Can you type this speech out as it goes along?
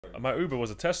My Uber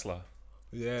was a Tesla.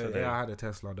 Yeah, today. yeah, I had a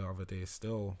Tesla the other day.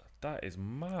 Still, That is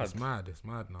mad. it's mad. It's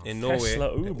mad now. In Norway, Tesla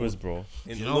Ubers, bro.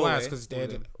 in You know why? Norway, It's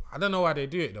because I don't know why they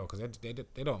do it though. Because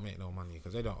they don't make no money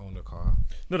because they don't own the car.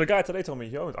 No, the guy today told me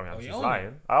he owns. I mean, he he's owns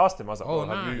lying. I asked him. I was like, Oh, "Well,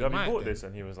 nah, have he you might bought then. this?"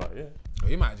 And he was like, "Yeah." Or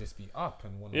you might just be up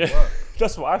and want to Yeah, work.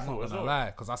 that's what I I'm thought not as gonna well. lie,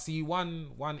 because I see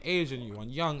one Asian youth, one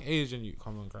young Asian youth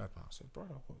come and grab me. I said,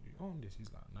 brother, what, you own this? He's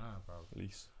like, nah, bro.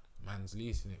 Lease. Man's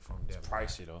leasing it from them.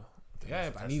 Pricey though.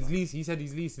 Yeah, but he said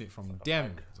he's leasing it from them.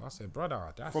 So I said, brother,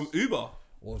 that's from Uber.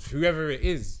 or whoever it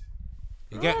is.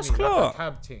 You get that's me? clear. Like a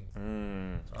cab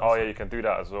thing. Oh yeah, you can do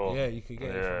that as well. Yeah, you could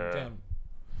get it from them.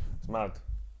 It's mad.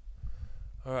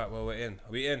 All right, well, we're in.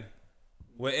 Are we in?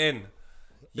 We're in.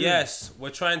 Yes, we're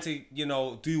trying to,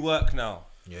 do work now.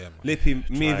 Yeah, man. Lippy, me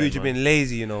and Trying, Vuj have been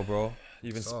lazy, bro.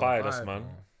 You've So inspired us, vibe, man. bro.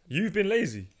 You've been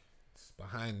lazy. It's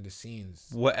behind the scenes.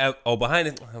 Whatever. Oh, behind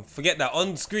it. Forget that.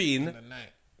 On screen, In the night.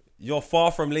 you're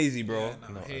far from lazy, bro. Yeah, nah,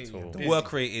 Not hey, at you're all. The busy.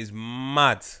 work rate is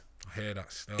mad. I hear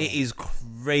that still. It is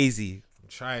crazy. I'm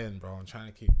trying, bro. I'm trying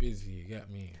to keep busy. You get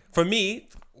me? For me,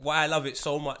 why I love it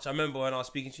so much, I remember when I was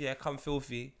speaking to you, Come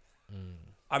Filthy.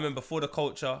 I remember For the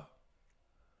Culture.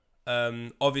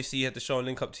 Obviously, you had the show on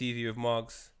Link Up TV with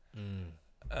Margs.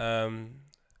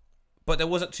 But there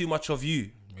wasn't too much of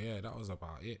you. Yeah, that was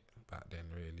about it back then,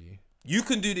 really. You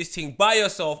can do this thing by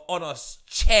yourself on a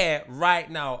chair right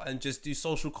now and just do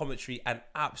social commentary and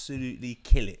absolutely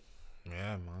kill it.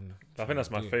 Yeah, man. I think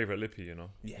that's my favorite Lippy. You know.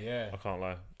 Yeah. I can't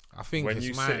lie. I think When it's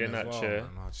you mine sit in as that well, chair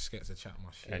man. I just get to chat my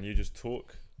shit. And you just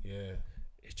talk. Yeah.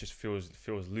 It just feels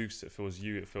loose. It feels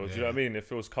you. It feels. Yeah. Do you know what I mean? It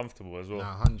feels comfortable as well.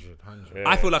 Nah, 100. Yeah.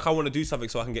 I feel like I want to do something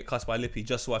so I can get cussed by Lippy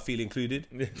just so I feel included.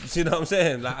 Do you know what I'm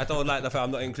saying? Like, I don't like the fact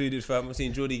I'm not included, fam. I'm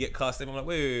seeing Jordy get cussed and I'm like,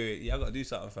 wait. Yeah, I got to do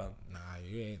something, fam. Nah,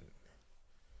 you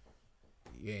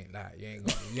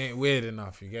ain't weird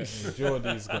enough. You get me?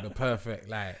 Jordy's got the perfect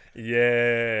like.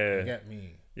 Yeah. You get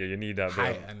me? Yeah, you need that.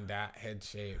 Height Bit. and that head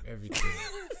shape, everything.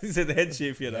 He said the head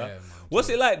shape, you know. Yeah, man. What's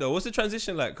it like though? What's the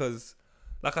transition like? Because,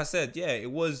 like I said, yeah, it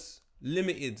was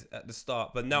limited at the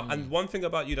start, but now, and one thing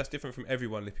about you that's different from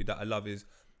everyone, Lippy, that I love is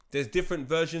there's different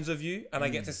versions of you, and I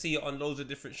get to see it on loads of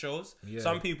different shows. Yeah.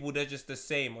 Some people, they're just the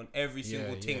same on every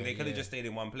single thing. yeah, They could have yeah. just stayed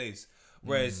in one place.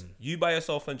 Whereas you by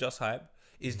yourself on Just Hype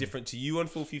is different to you on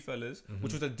Filthy Fellas,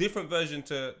 which was a different version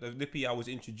to the Lippy I was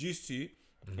introduced to.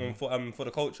 For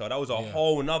the culture, that was a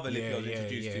whole nother Lippy I was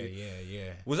introduced to.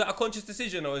 Yeah. Was that a conscious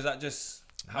decision or is that just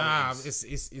how Nah, it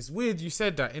is? it's weird you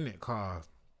said that, innit, car.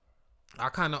 I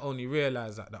kind of only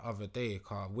realised that the other day,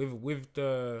 car, with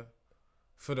the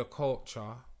For the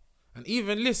Culture and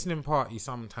even listening party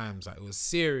sometimes, like, it was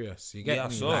serious. You get Yeah, I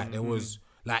me? saw. Like, there was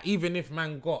like, even if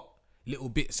man got little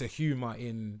bits of humour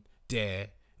in there,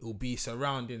 it'll be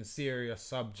surrounding serious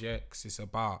subjects. It's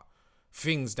about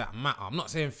things that matter. I'm not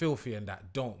saying filthy and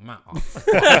that don't matter.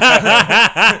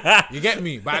 You get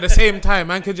me? But at the same time,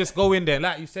 man could just go in there,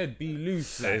 like you said, be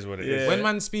loose. That Like, is what it is. when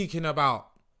man's speaking about,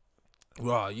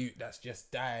 well, you that's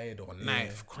just died or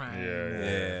knife crime.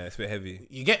 Yeah, it's a bit heavy.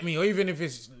 You get me? Or even if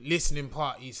it's listening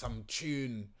party, some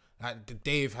tune like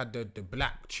Dave had the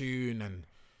black tune and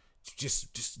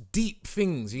just deep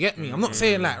things. You get me? I'm not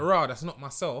saying like raw. That's not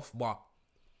myself, but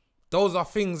those are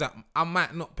things that I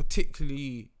might not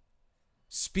particularly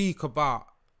speak about.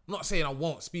 I'm not saying I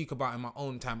won't speak about in my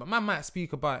own time, but man might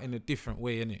speak about it in a different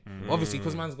way, innit? Obviously,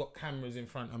 because man's got cameras in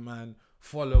front of man,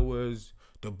 followers,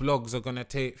 the blogs are gonna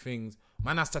take things.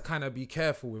 Man has to kind of be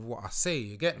careful with what I say,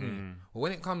 you get me? But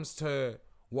when it comes to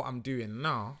what I'm doing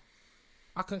now,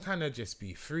 I can kind of just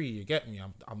be free, you get me?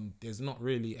 There's not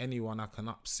really anyone I can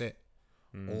upset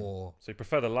or... So you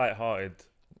prefer the light-hearted?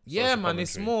 Yeah, social man,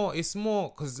 commentary? it's more,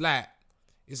 because like,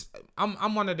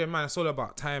 I'm one of them, man. It's all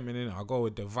about timing, innit? I go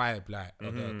with the vibe, like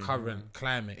of the current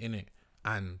climate, innit?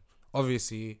 And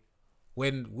obviously,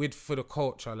 with For the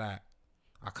Culture, like,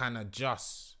 I kind of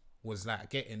just was like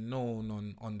getting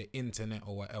known on the internet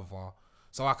or whatever.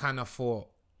 So I kind of thought,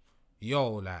 yo,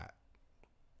 like,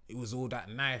 it was all that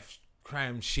knife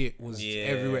crime shit was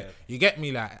everywhere. You get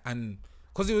me, like, and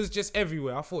because it was just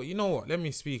everywhere, I thought, you know what? Let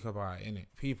me speak about it, innit?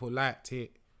 People liked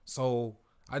it, so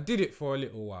I did it for a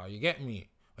little while. You get me?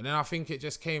 And then I think it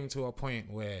just came to a point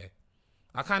where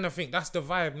I kind of think that's the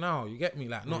vibe now. You get me?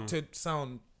 Like, not to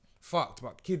sound fucked,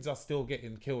 but kids are still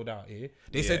getting killed out here.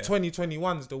 They said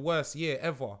 2021 is the worst year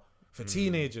ever for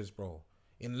teenagers, bro.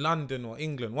 In London or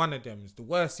England, one of them is the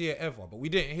worst year ever, but we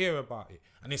didn't hear about it.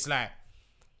 And it's like,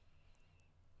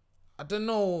 I don't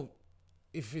know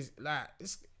if it's like,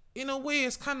 it's in a way,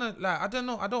 it's kind of like, I don't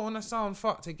know, I don't want to sound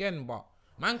fucked again, but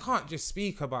man can't just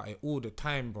speak about it all the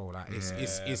time, bro. Like,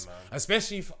 it's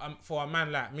especially for a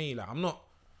man like me. Like, I'm not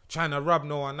trying to rub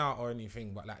no one out or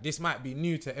anything, but like this might be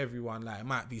new to everyone. Like it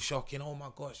might be shocking. Oh my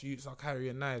gosh, youths are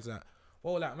carrying knives. Like,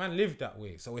 well, like man lived that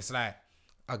way. So it's like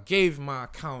I gave my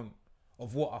account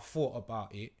of what I thought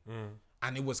about it,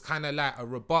 and it was kind of like a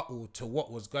rebuttal to what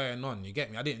was going on. You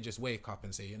get me? I didn't just wake up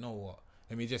and say, you know what?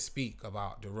 Let me just speak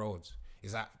about the roads.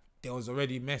 It's like there was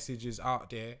already messages out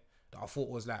there that I thought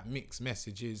was like mixed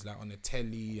messages, like on the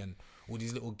telly and all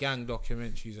these little gang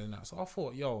documentaries and that. So I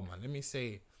thought, yo, man, let me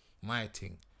say my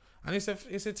thing. And it's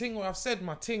a thing where I've said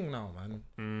my thing now,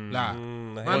 man.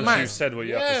 Like, once you've said what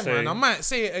you have to say. Man, I might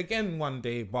say it again one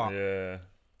day, but Yeah.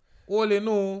 all in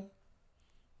all,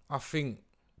 I think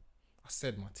I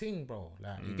said my thing, bro.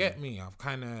 Like, you get me?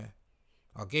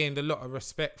 I gained a lot of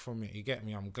respect from it. You get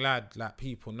me? I'm glad like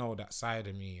people know that side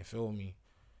of me. You feel me?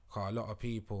 Cause a lot of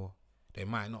people, they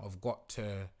might not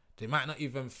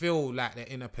even feel like they're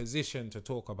in a position to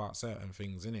talk about certain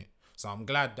things, innit? So I'm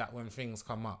glad that when things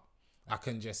come up, I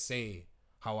can just say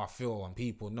how I feel and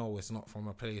people know it's not from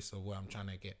a place of where I'm trying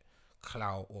to get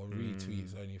clout or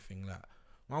retweets or anything like that.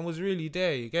 Man was really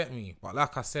there, you get me? But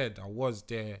like I said, I was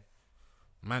there.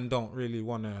 Man don't really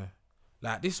want to...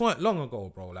 Like, this weren't long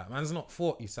ago, bro. Like, man's not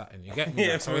 40 something, you get me?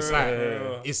 Yeah, Like, so it's like...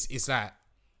 It's like...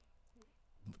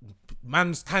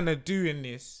 Man's kind of doing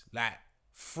this, like,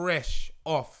 fresh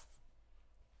off.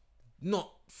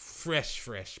 Not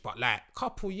fresh, but like,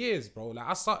 couple years, bro. Like,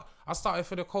 I started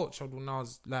for the culture when I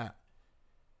was like...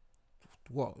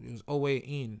 What? It was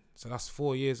 018. So that's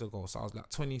 4 years ago. So I was like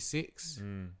 26.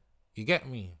 You get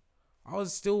me? I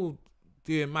was still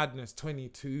doing madness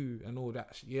 22 and all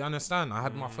that. You understand? I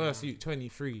had my first youth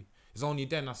 23. It's only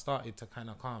then I started to kind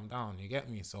of calm down. You get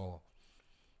me? So,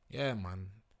 yeah, man.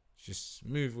 Just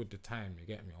move with the time. You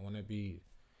get me? I want to be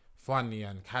funny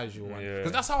and casual.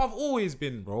 Because that's how I've always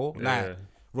been, bro. Like,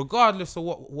 regardless of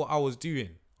what I was doing,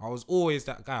 I was always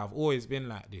that guy. I've always been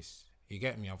like this. You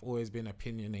get me? I've always been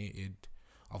opinionated.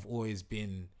 I've always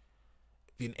been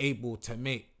able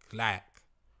to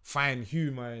find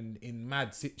humor in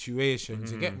mad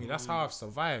situations. You get me? That's how I've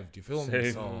survived. You feel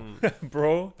me? So,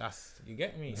 bro, you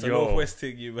get me? So Northwest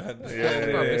thing, you man.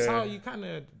 It's how you kind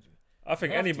of. I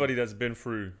think anybody that's been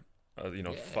through,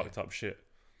 fucked up shit,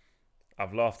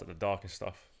 I've laughed at the darkest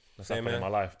stuff that's happened in my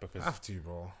life because. Have to,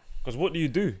 bro. Because what do you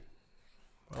do? Do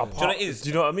you know what it is? Do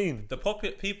you know what I mean? The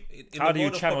people. How do you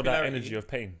channel that energy of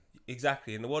pain?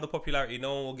 Exactly. In the world of popularity,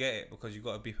 no one will get it because you've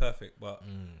got to be perfect. But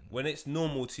when it's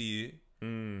normal to you,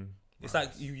 it's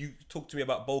like you talk to me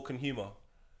about Balkan humor.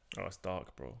 Oh, it's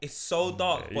dark, bro. It's so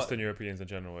dark. Yeah, Eastern Europeans in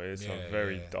general, it's a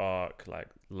very dark, like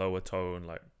lower tone.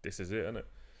 Like this is it, innit?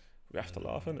 We have to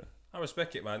laugh, innit? I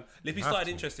respect it, man. Lippy started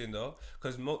interesting though,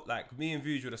 because like me and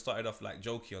Vuj would have started off like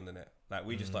jokey on the net. Like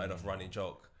we just started off running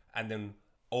joke, and then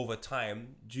over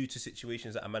time, due to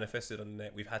situations that are manifested on the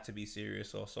net, we've had to be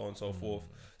serious or so on and so forth.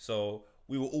 So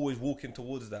we were always walking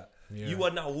towards that. Yeah. You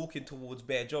are now walking towards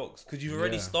bare jokes because you've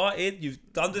already started. You've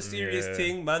done the serious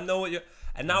thing, man. Know what you're,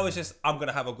 and now it's just I'm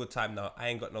gonna have a good time now. I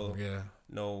ain't got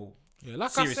no.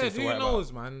 Like I said, who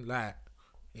knows, man? Like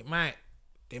they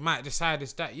might decide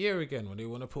it's that year again when they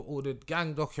want to put all the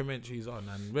gang documentaries on,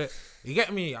 and you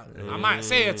get me. I might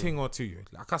say a thing or two.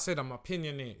 Like I said, I'm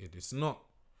opinionated. It's not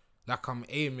like I'm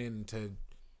aiming to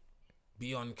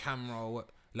be on camera or what.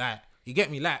 Like, you get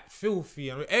me? Like, filthy.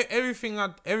 And everything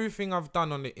I've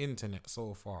done on the internet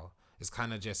so far is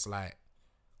kind of just like,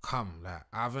 like,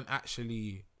 I haven't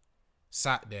actually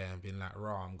sat there and been like,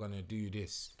 raw, I'm going to do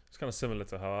this. It's kind of similar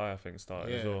to how I think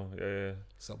started as well. Yeah.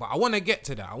 So, but I want to get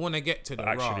to that. I want to get to the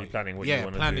actually planning what you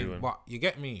want to do. But you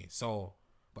get me? So,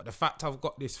 but the fact I've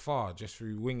got this far just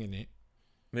through winging it,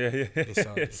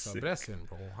 it's a blessing,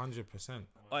 bro. 100%.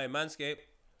 Oh, yeah, Manscaped.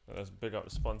 Let's big up the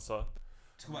sponsor.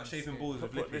 Talk about shaping balls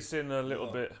with Lippy. Put this in a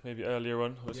little bit, maybe earlier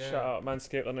on. Let's shout out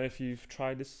Manscaped. I don't know if you've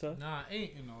tried this, sir. Nah,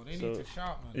 ain't, They need to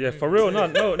shout, man. Yeah, for real. No,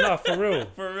 for real.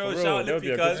 For real, shout They'll Lippy,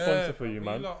 be a good sponsor for you,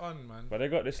 man. On, man. But they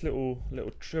got this little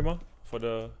trimmer for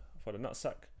the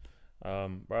nutsack.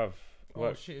 Bruv.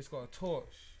 Oh shit, it's got a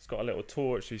torch. It's got a little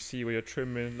torch. You see where you're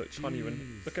trimming. Look,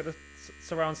 look at the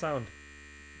surround sound.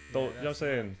 You know what I'm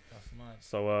saying? That's nice.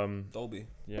 So Dolby.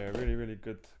 Yeah, really, really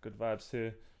good vibes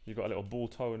here. You got a little ball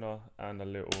toner and a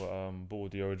little ball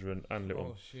deodorant and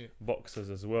little boxers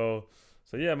as well.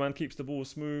 So yeah, man, keeps the ball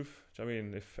smooth. Do you know what I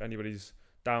mean? If anybody's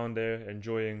down there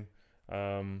enjoying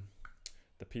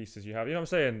the pieces you have, you know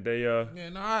what I'm saying? They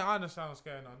I understand what's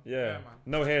going on. Yeah, man.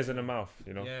 No hairs in the mouth,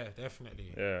 you know. Yeah,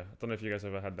 definitely. Yeah, I don't know if you guys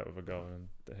ever had that with a girl and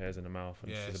the hairs in the mouth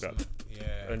and she's about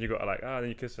and you got like then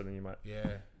you kiss her and you might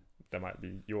there might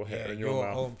be your hair in your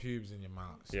mouth. Your own pubes in your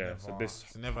mouth. So this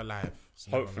it's never live.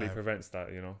 Hopefully prevents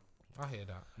that, you know. I hear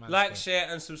that. Like, share,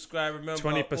 and subscribe. Remember,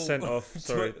 20% off.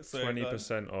 Sorry, Sorry,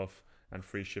 20% off and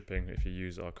free shipping if you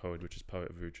use our code, which is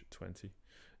PoetVuge20,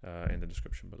 in the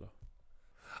description below.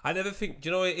 I never think. Do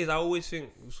you know what it is? I always think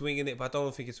swinging it, but I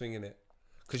don't think it's swinging it.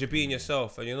 Because you're being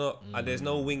yourself, and you're not. And there's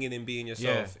no winging in being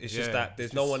yourself. It's just that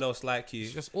there's no one else like you.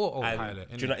 It's just autopilot.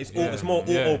 Do you know? It's more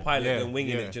autopilot than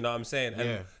winging it. Do you know what I'm saying?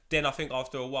 And then I think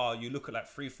after a while, you look at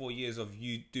like 3-4 years of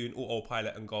you doing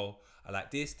autopilot and go, I like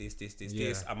this.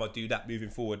 I'm gonna do that moving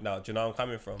forward now. Do you know where I'm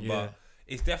coming from? But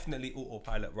it's definitely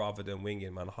autopilot rather than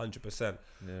winging, man. 100%.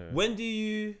 When do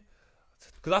you?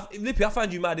 Because Lippy, I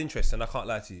find you mad interesting. I can't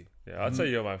lie to you. Yeah, I'd say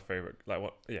you're my favorite. Like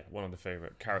what? Yeah, one of the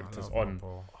favorite characters on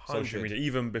social media.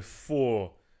 Even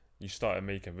before you started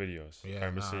making videos, I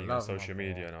remember seeing on social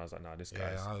media, and I was like, nah, this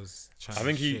guy's. I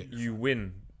think you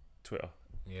win Twitter.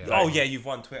 Yeah. Oh yeah, you've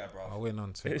won Twitter, bro. I win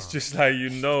on Twitter. It's just like you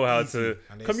know how to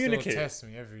communicate. Still test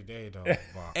me every day though. But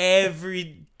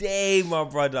Every day, my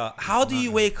brother. How do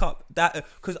you wake up that?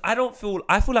 Because I feel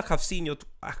like I've seen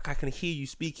I can hear you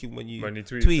speaking when you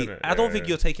tweet. I don't think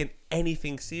you're taking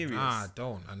anything serious. Nah, I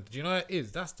don't. And do you know what it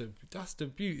is? That's the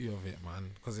beauty of it,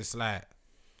 man. Because it's like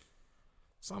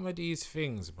some of these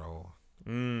things, bro.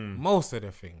 Most of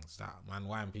the things that man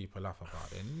wind people up about,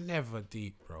 they're never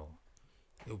deep, bro.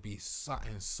 It'll be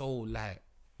something so light.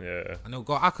 Yeah. And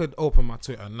I could open my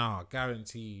Twitter now,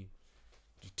 guarantee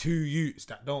 2 youths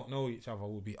that don't know each other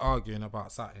will be arguing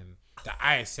about something that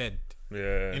I said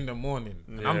in the morning.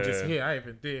 And I'm just here, I ain't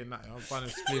even doing nothing. I'm trying to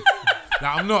split.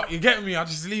 Like, I'm not, you get me? I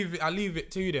just leave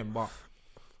it to them. But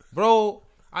bro,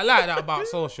 I like that about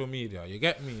social media. You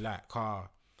get me? Like,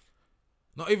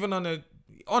 not even on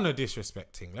a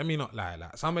disrespecting. Let me not lie.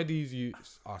 Like, some of these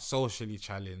youths are socially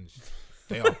challenged.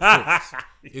 They are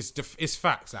pricks. It's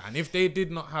facts. And if they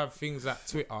did not have things like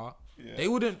Twitter, they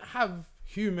wouldn't have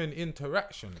human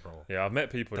interaction, bro. Yeah, I've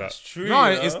met people That's true. No,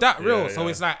 it's that real. So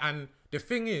it's like, and the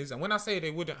thing is, and when I say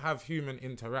they wouldn't have human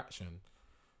interaction,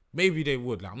 maybe they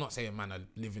would. Like, I'm not saying man are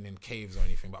living in caves or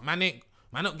anything, but man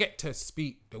not get to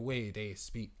speak the way they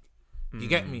speak. You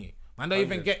get me? Man don't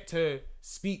even get to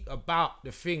speak about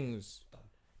the things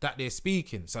that they're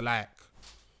speaking. So like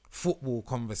football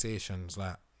conversations,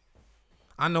 like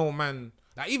I know, man,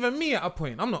 like even me at a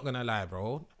point, I'm not gonna lie,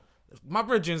 bro. My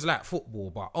brethren's like football,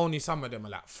 but only some of them are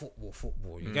like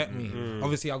football. You get me?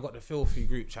 Obviously, I got the filthy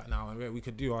group chat now, and we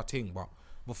could do our thing. But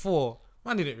before,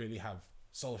 man didn't really have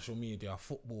social media,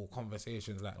 football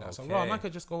conversations like that. So, man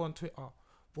could just go on Twitter,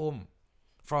 boom,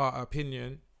 throw out an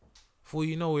opinion. Before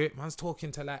you know it, man's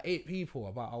talking to like 8 people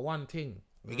about a one thing.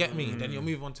 You get me? Then you'll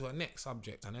move on to a next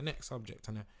subject and the next subject,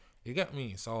 and you get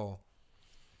me? So,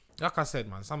 like I said,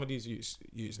 man, some of these youths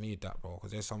need that, bro,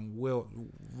 because there's some real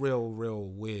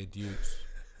weird youths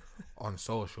on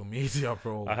social media,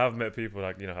 bro. I have met people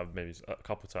like, have maybe a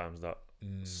couple times that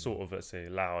sort of, let's say,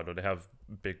 loud, or they have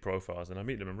big profiles, and I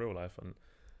meet them in real life and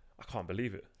I can't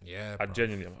believe it. Yeah, I'm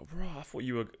like, bro, I thought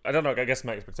you were, I don't know, I guess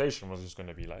my expectation was just going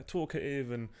to be like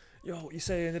talkative and, yo, what you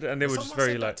saying? And they were just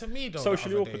very like,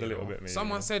 socially awkward a little bit, maybe.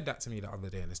 Someone said that to me the other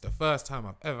day, and it's the first time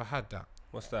I've ever had that.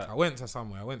 What's that? I went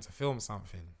to film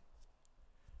something.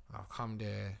 I'll come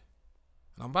there,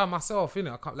 and I'm by myself,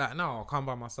 innit? I'll come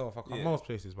by myself. I come most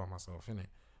places by myself, innit?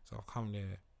 So I'll come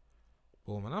there,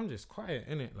 boom, and I'm just quiet,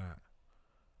 innit? Like,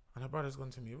 and the brother's gone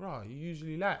to me, "Rah, you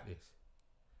usually like this?"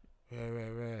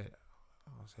 Where?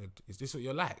 I said, "Is this what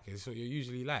you're like? Is this what you're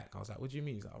usually like?" I was like, "What do you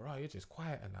mean?" He's like, "Rah, you're just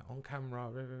quiet and that on camera." I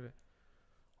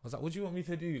was like, "What do you want me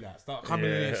to do? Like, start coming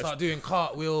in, start doing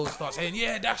cartwheels, start saying,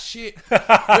 yeah, that shit." Wait.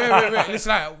 It's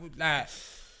like,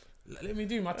 let me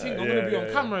do my thing. I'm gonna be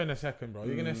on camera in a second, bro.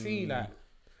 You're gonna see, like,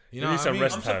 you know what I mean? I'm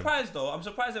surprised though. I'm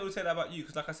surprised they would say that about you,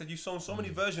 because, like I said, you've shown so many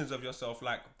versions of yourself,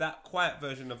 like that quiet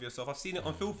version of yourself. I've seen it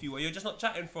on Filthy, where you're just not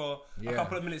chatting for a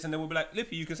couple of minutes, and then we'll be like,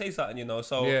 "Lippy, you can say something,"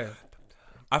 So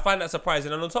I find that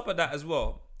surprising. And on top of that as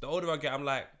well, the older I get, I'm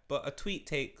like, but a tweet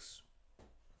takes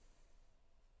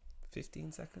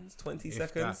 15 seconds, 20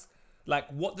 seconds. Like,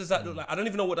 what does that look like? I don't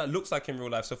even know what that looks like in real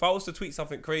life. So if I was to tweet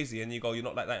something crazy and you go, "You're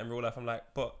not like that in real life," I'm like,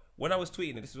 but when I was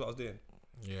tweeting it, this is what I was doing.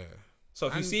 Yeah. So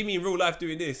if you see me in real life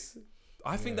doing this,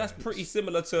 I think that's pretty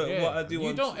similar to what I do.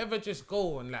 You don't ever just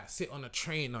go and like sit on a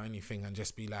train or anything and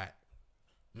just be like,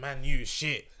 "Man, you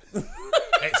shit."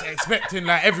 Expecting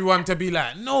like everyone to be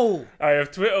like, "No."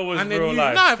 If Twitter was real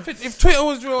life. Nah, if Twitter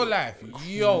was real life,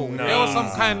 there was some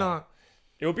kind of...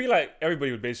 It would be like everybody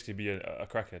would basically be a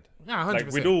crackhead. Yeah, 100%.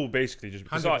 Like, we'd all basically just...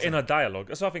 Because our inner dialogue...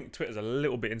 That's why I think Twitter's a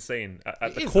little bit insane.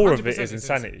 At the core of it is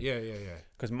insanity. Yeah.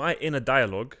 Because my inner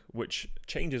dialogue, which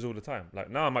changes all the time.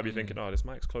 Like, now I might be thinking, "Oh, this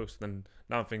mic's close." Then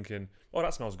now I'm thinking, "Oh,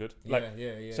 that smells good." Like,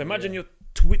 so imagine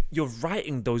you're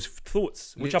writing those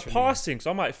thoughts, which are passing.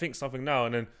 So I might think something now,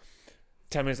 and then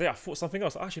 10 minutes later, I thought something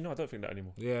else. Actually, no, I don't think that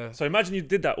anymore. Yeah. So imagine you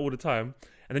did that all the time,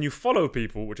 and then you follow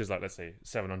people, which is like, let's say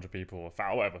 700 people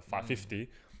or whatever, 550.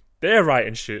 They're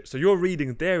writing shit, so you're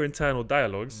reading their internal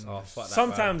dialogues. Oh, fuck that,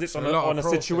 Sometimes it's on a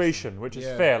situation, which is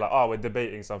fair, like, we're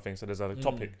debating something, so there's a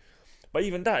topic. But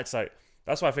even that, it's like,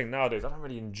 that's why I think nowadays I don't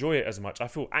really enjoy it as much. I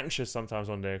feel anxious sometimes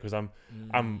on there because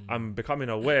I'm becoming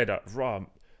aware that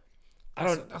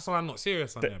That's why I'm not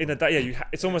serious on there.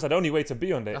 It's almost like the only way to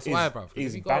be on there. That's why, bro.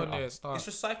 If you go on there, It's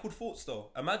recycled thoughts, though.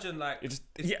 Imagine like it's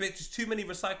just too many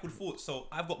recycled thoughts. So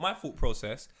I've got my thought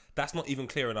process that's not even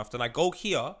clear enough. Then I go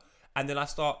here and then I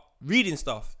start reading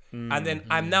stuff, and then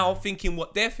I'm now thinking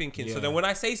what they're thinking. So then when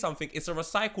I say something, it's a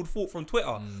recycled thought from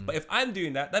Twitter. But if I'm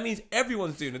doing that, that means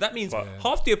everyone's doing it. That means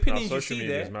half the opinions you see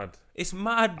there, it's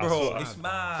mad, bro. It's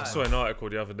mad. I saw an article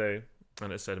the other day,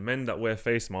 and it said men that wear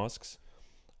face masks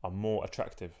are more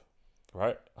attractive,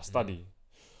 right? A study.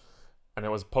 And it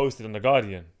was posted in The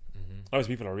Guardian.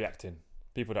 Obviously, people are reacting.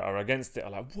 People that are against it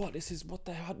are like, what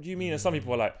the hell do you mean? And some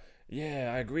people are like,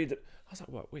 yeah, I agree that. I was like,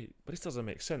 what? Wait, but this doesn't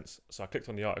make sense. So I clicked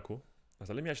on the article. I was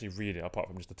like, let me actually read it apart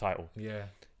from just the title. Yeah.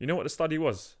 You know what the study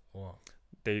was? What?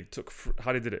 They took,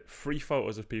 how they did it, 3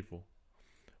 photos of people.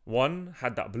 One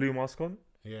had that blue mask on.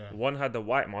 Yeah. One had the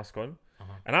white mask on.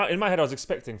 And in my head, I was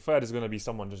expecting third is going to be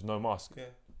someone just no mask. Yeah.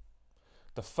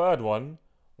 The third one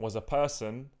was a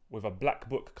person with a black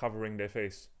book covering their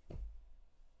face.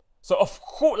 So of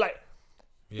course, like,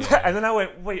 and then I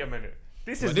went, wait a minute.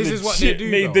 This is what they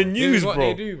do. Made the news, this is what bro.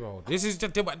 they do, bro. This is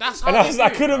just, but that's how. And I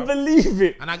couldn't believe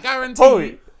it. And I guarantee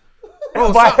you,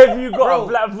 bro, why have you got a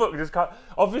black book? Just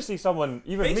obviously, someone,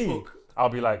 even Facebook. Me, I'll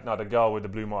be like, no, the girl with the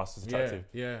blue mask is attractive.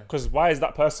 Yeah. Because why has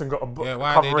that person got a book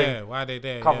Why are they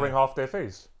there? Covering half their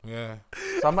face? Yeah.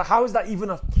 So I'm like, how is that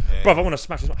even a? Bro, I want to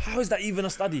smash this. How is that even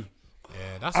a study?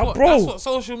 Yeah, that's what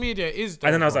social media is. Though,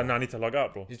 and then I was like, nah, I need to log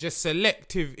out, bro. It's just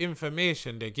selective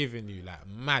information they're giving you, like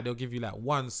mad. They'll give you like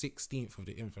 1/16 of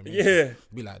the information. Yeah,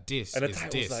 be like this. And the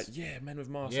title was like, yeah, men with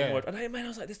masks. Yeah. And I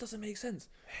was like, this doesn't make sense.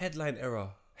 Headline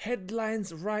error.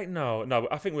 Headlines right now. No,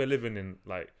 I think we're living in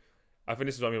like. I think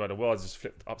this is what I mean by the world's just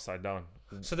flipped upside down.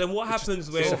 So then what happens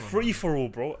when... It's a free-for-all,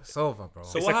 bro. It's over, bro.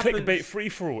 So it's a clickbait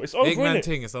free-for-all. It's over, Big man innit?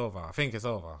 thing, it's over. I think it's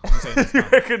over. I'm saying it's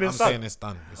done. I'm saying it's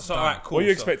done. It's so, done. alright, cool. What are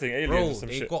you expecting? Aliens bro, or some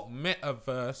they shit? got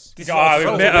Metaverse.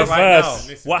 Metaverse.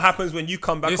 Right, what happens when you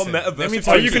come back on Metaverse? Let me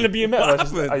Are you going to be in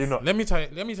Metaverse? Are you not? Let me tell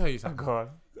you something. Go on.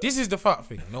 This is the fuck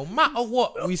thing. No matter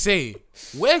what we say,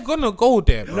 we're gonna go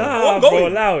there, bro. Nah, bro,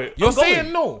 allow it. You're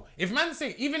saying no. If man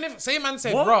say, even if say man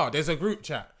said, bro, there's a group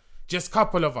chat, just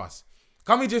couple of us.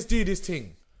 Can we just do this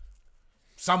thing?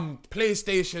 Some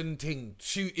PlayStation thing,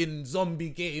 shooting zombie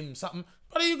game, something.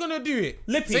 What are you gonna do it?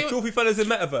 Lippy, Filthy Fellas in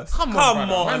Metaverse. Come on,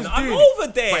 I'm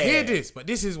over there. But hear this, but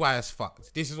this is why it's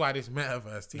fucked. This is why this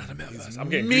Metaverse thing is I'm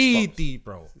getting meaty,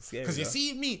 bro. Scary, Because you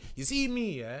see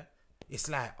me, yeah. It's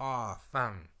like,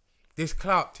 fam, this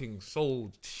clout thing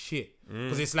so shit.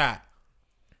 Because it's like,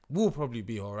 we'll probably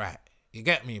be alright. You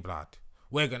get me, blood?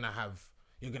 You're gonna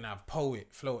have Poet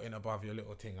floating above your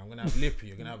little thing. I'm gonna have Lippy.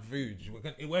 You're gonna have Vuj.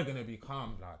 We're gonna be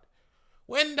calm, blood.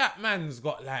 When that man's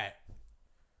got like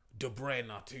De Bruyne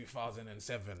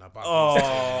 2007 above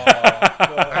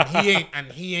him,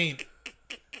 and he ain't.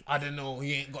 I don't know.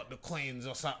 He ain't got the coins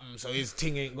or something, so his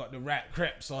thing ain't got the right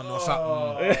crepes on or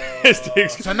something.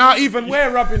 So now even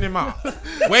we're rubbing him out.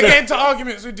 We're getting to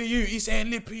arguments with the youth. He's saying,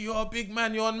 Lippy, you're a big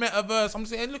man. You're on Metaverse. I'm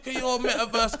saying, look at your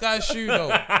Metaverse guy's shoe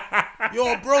though.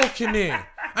 You're broken here.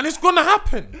 And it's gonna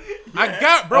happen. I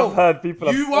got, bro. I've heard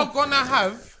people you are gonna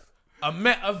have a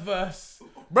Metaverse,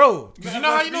 bro. Because you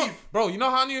know how you know, bro. You know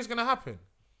how I knew it's gonna happen.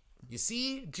 You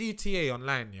see GTA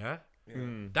Online, yeah.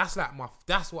 That's like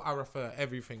that's what I refer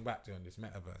everything back to on this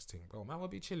Metaverse thing, bro. Man, we'll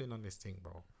be chilling on this thing,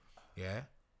 bro. Yeah,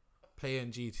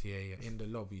 playing GTA in the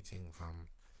lobby thing, fam.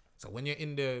 So when you're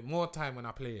in the more time when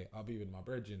I play it, I'll be with my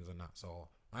brethrens and that. So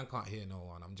man can't hear no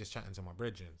one. I'm just chatting to my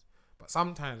brethrens. But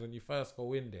sometimes when you first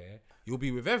go in there, you'll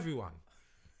be with everyone.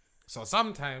 So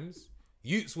sometimes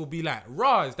youths will be like,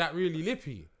 "Raw, is that really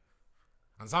Lippy?"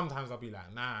 And sometimes I'll be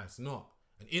like, "Nah, it's not."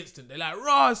 And instant they're like,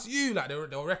 "Raw, it's you!" Like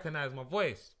they'll recognize my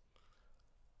voice.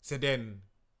 So then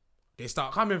they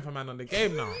start coming for man on the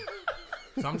game now.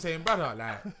 So I'm saying, brother,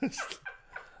 like,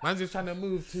 man's just trying to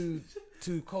move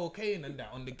to cocaine and that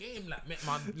on the game, like, make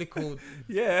my little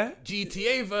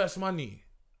GTA verse money.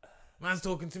 Man's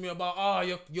talking to me about,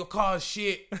 your car's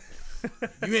shit.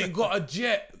 You ain't got a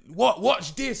jet. What?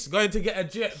 Watch this. Going to get a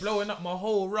jet, blowing up my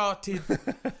whole rotted.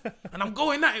 And I'm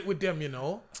going at it with them, you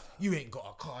know. You ain't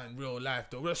got a car in real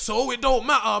life, though. So it don't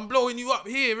matter. I'm blowing you up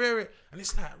here. And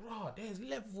it's like, raw, there's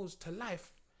levels to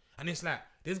life. And it's like,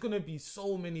 there's going to be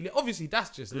so many. Obviously,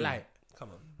 that's just light. Come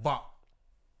on. But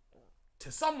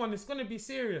to someone it's gonna be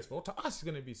serious, bro. To us, it's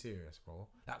gonna be serious, bro.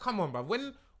 Like, come on, bro.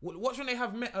 Watch when they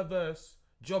have Metaverse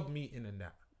job meeting and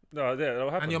that. No, yeah, that'll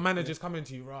happen. And your manager's coming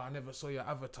to you, right? I never saw your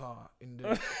avatar in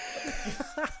the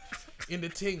in the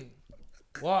thing.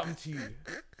 What happened to you?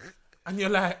 And you're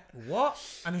like, what?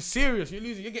 And it's serious. You're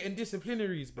losing. You're getting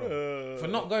disciplinaries, bro, for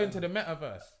not going to the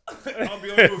Metaverse. I'll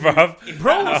be honest with you.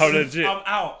 Bro, legit. I'm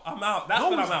out. That's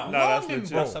when I'm out. No, that's Morning,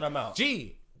 legit. bro. That's when I'm out.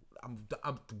 Gee,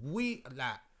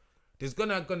 there's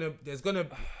gonna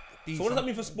be. So what does that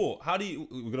mean for sport? How do you?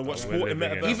 We're gonna watch We're sport in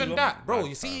living in Metaverse. even as well? that, bro. Bad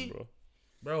You see, time,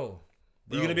 bro.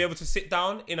 Are you gonna be able to sit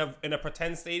down in a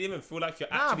pretend stadium and feel like you're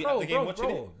actually at the game watching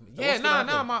it? So Yeah, what's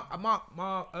gonna happen?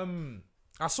 my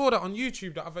I saw that on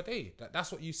YouTube the other day.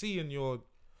 That's what you see in your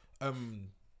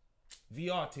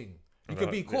VR thing. You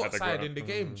could be courtside in the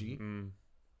game, G.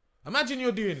 Imagine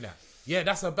you're doing that. Yeah,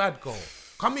 that's a bad goal.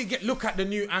 Come here, look at the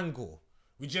new angle.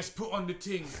 We just put on the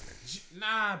thing.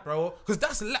 Nah, bro. Because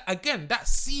that's, again, that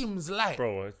seems like...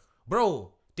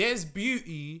 Bro, there's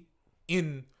beauty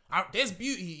in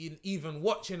even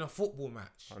watching a football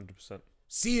match. 100%.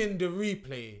 Seeing the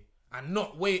replay and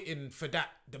not waiting for the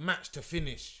match to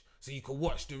finish so you can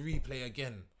watch the replay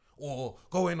again. Or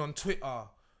going on Twitter,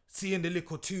 seeing the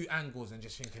little two angles and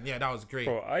just thinking, yeah, that was great.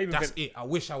 Bro, That's it. I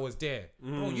wish I was there.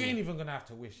 Bro, you ain't even going to have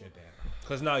to wish you're there.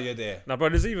 Because now you're there. Now, bro,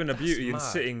 there's even a beauty in mad.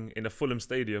 sitting in a Fulham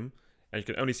stadium and you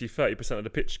can only see 30% of the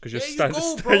pitch because you're There you go,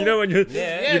 standing. bro. You know when you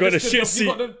Yeah. you got the just 'cause shit you seat,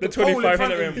 got the pole in 25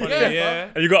 front minute of in you. front of you,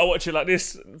 Yeah. and you got to watch it like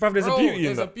this. Bruv, there's a beauty in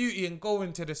There's that. a beauty in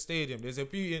going to the stadium. There's a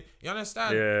beauty in, you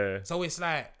understand? Yeah. So it's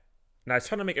like, Now it's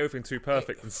trying to make everything too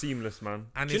perfect and seamless, man.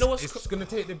 and Do you know what's it's gonna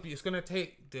take the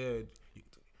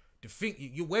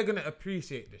thing. We're gonna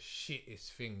appreciate the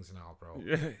shittest things now, bro.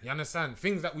 Yeah. You understand?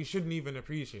 Things that we shouldn't even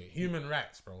appreciate. Human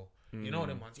rights, bro. You know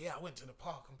them ones. Yeah, I went to the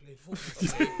park and played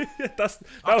football. that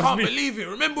I was can't me. believe it.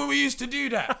 Remember we used to do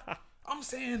that. I'm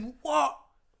saying, what?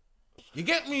 You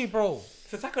get me, bro?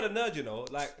 To tackle the nerd, you know,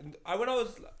 like when I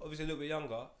was obviously a little bit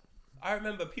younger, I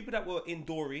remember people that were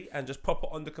indoory and just proper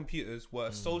on the computers were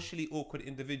socially awkward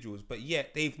individuals, but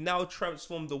yet they've now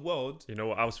transformed the world You know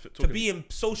what I was to talking being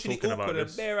socially talking about awkward and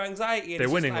this. bare anxiety. And They're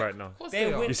it's just winning like, right now. Of course They're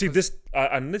they are. winning. You see this,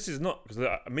 and this is not because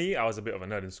me. I was a bit of a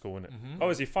nerd in school, innit?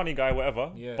 Obviously, funny guy,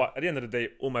 whatever. Yeah. But at the end of the day,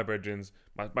 all my brethrens,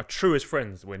 my truest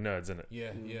friends, were nerds, innit?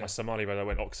 Yeah, yeah. My Somali brother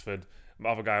went Oxford. My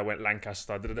other guy went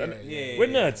Lancaster. yeah, We're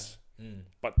yeah. nerds.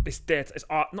 But it's their, it's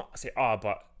art. Not I say art,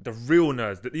 but the real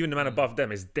nerds. Even the man above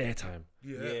them is their time.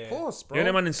 Yeah, Yeah. of course, bro. You know,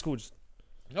 the man in school, just,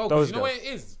 No, those because you know guys. what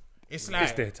it is? It's it's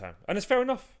like, their time, and it's fair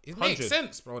enough. it makes 100.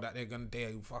 sense, bro, that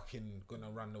they're fucking gonna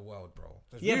run the world, bro.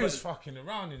 Yeah, We was but- fucking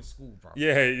around in school, bro.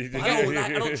 Yeah, I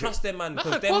don't trust them, man. Nah,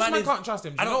 Because of their course man man is. can't trust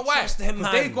them. Do I you know don't why? trust them,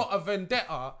 Because they man. got a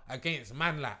vendetta against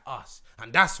man like us.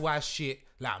 And that's why shit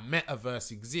like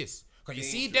Metaverse exists. Because you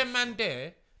see them man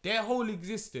there, their whole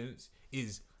existence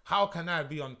is, how can I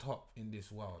be on top in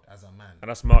this world as a man? And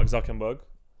that's Mark Zuckerberg.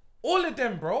 All of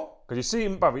them, bro. Because you see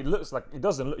him, bruv, he looks like, he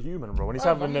doesn't look human, bro. When he's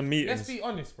Bruv, having the meetings. Let's be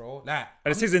honest, bro. Like,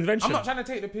 And it's his invention. I'm not trying to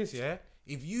take the piss, yeah?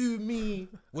 If me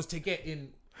was to get in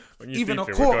When you even a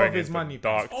think we're quarter going of his into money,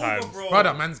 dark it's times. over, bro.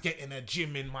 brother, man's getting a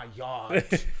gym in my yard.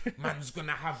 Man's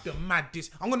gonna have the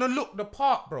maddest. I'm gonna look the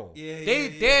part, bro.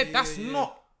 That's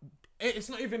not. It's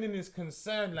not even in his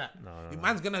concern. Like,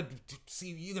 man's gonna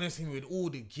see. You're gonna see me with all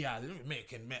the gear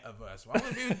making Metaverse. I'm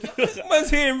gonna be with gear. Man's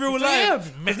here in real Yeah,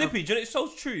 life. Because Lippy, do you know, it's so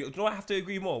true. Do you know, I have to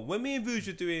agree more. When me and Vuj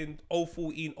are doing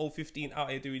 014, 015 out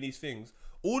here doing these things,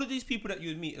 all of these people that you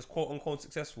would meet as quote unquote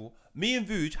successful, me and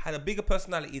Vuj had a bigger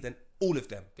personality than all of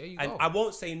them. There you and go. I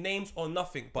won't say names or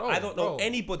nothing, but Bro, I don't know bro.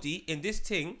 anybody in this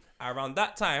thing around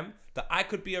that time that I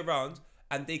could be around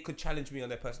and they could challenge me on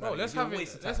their Bro, personality. let's It'd be a have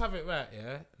waste of it. Let's time. have it right.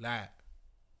 Yeah, like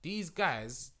these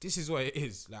guys. This is what it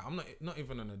is. Like, I'm not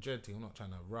even on a dread thing. I'm not trying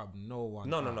to rub no one.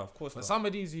 No, out. of course But not. some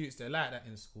of these youths, they're like that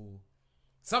in school.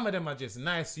 Some of them are just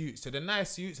nice youths. So they're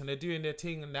nice youths and they're doing their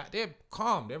thing and that. They're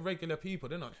calm. They're regular people.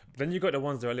 They're not. Then you got the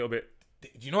ones that are a little bit. Do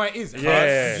you know what it is?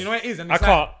 Yeah. Do you know what it is? And I it's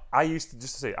can't. I used to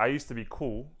just to say I used to be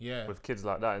cool. Yeah. With kids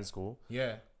like that in school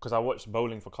Yeah. because I watched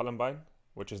Bowling for Columbine,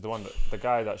 which is the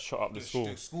guy that shot up the school.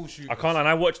 The school shooters. I can't. And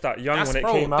I watched that young when it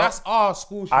came out. That's our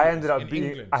school shooters I ended up in being.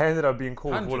 England. I ended up being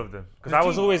cool with all 100. of them because I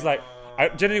was always like. I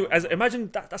generally, imagine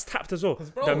that's tapped as well.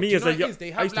 Bro, That me do you as know a what it young, is?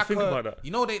 They I have used to like think about that.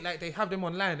 You know, they have them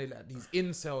online. They like these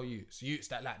incel youths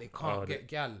that like they can't get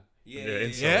gal. Yeah,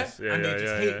 incels. Yeah, and they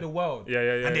just hate the world. Yeah.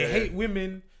 And they hate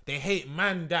women. They hate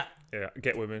man that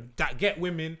get women. get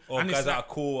women. Or and guys it's that like,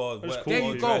 are cool or Just work- cool. there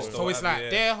or you go. dressed or So it's like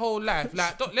their whole life.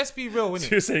 Like, let's be real, So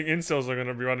innit? you're saying incels are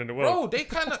gonna be running the world? Bro, they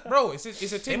kind of, bro. It's a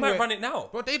They thing. might where- run it now.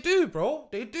 Bro, they do, bro.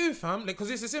 They do, fam. Like, cause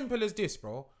it's as simple as this,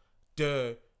 bro.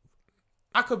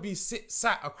 I could be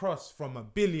sat across from a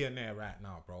billionaire right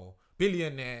now, bro.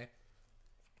 Billionaire.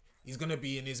 He's gonna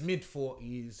be in his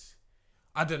mid-40s.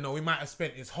 I don't know. He might have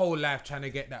spent his whole life trying to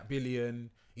get that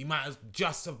billion. He might have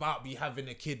just about be having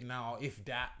a kid now, if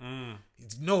that. He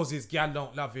knows his gal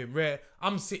don't love him. Rare.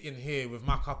 I'm sitting here with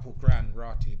my couple grand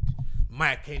rotted.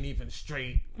 Mike ain't even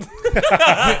straight. You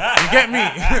get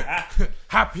me?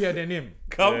 Happier than him.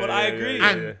 Come on, I agree.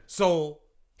 And so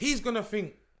he's gonna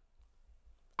think.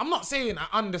 I'm not saying I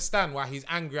understand why he's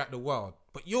angry at the world,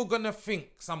 but you're gonna think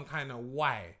some kind of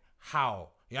why, how.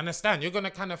 You understand? You're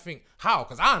gonna kind of think how,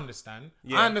 because I understand.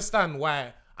 I understand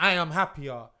why I am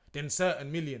happier than certain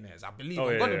millionaires. I believe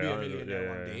I'm gonna be a millionaire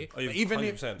one day. But even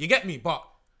 100%. If you get me, but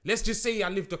let's just say I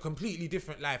lived a completely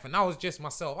different life and I was just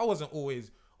myself. I wasn't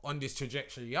always on this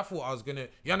trajectory. I thought I was gonna.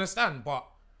 You understand? But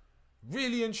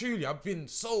really and truly, I've been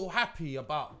so happy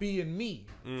about being me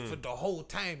for the whole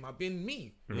time. I've been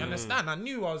me. You understand? I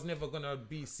knew I was never gonna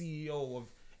be CEO of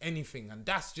anything, and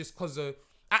that's just because of.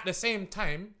 At the same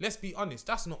time, let's be honest,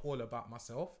 that's not all about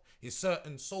myself. It's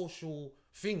certain social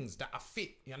things that I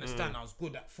fit. You understand? I was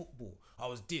good at football. I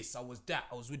was this, I was that.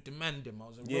 I was with the man them. I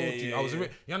was a roadie. I was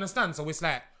you understand? So it's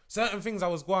like certain things I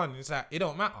was going, it's like, it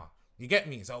don't matter. You get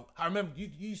me? So I remember you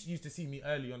used to see me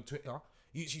early on Twitter.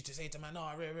 You used to say to me,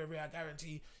 no, Ray, I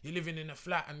guarantee you're living in a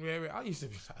flat and Ray. I used to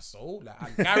be like, so?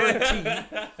 Like, I guarantee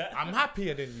I'm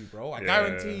happier than you, bro. I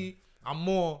guarantee I'm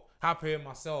more happier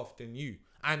myself than you.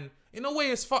 And in a way,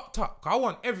 it's fucked up. I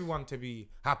want everyone to be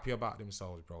happy about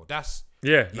themselves, bro. That's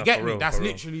you get me. That's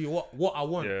literally what I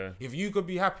want. Yeah. If you could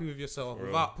be happy with yourself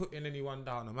without putting anyone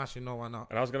down and mashing no one up,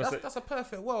 and I was gonna say that's a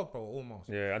perfect world, bro. Almost.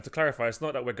 Yeah. And to clarify, it's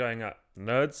not that we're going at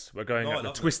nerds. We're going at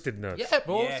the twisted nerds. Yeah,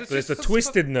 bro. Yeah. So it's the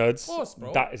twisted nerds. Of course,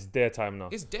 bro. That is their time now.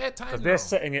 It's their time. Because they're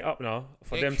setting it up now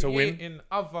for them to win. In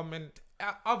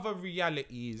other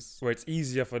realities where it's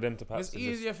easier for them to pass. It's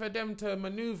easier for them to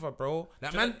maneuver, bro.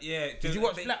 Like, man, did you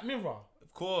watch Black Mirror?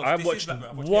 Of course. I watched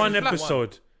one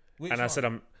episode, and I said,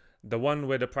 I'm the one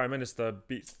where the Prime Minister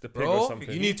beats the pig or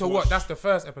something. You need to watch. That's the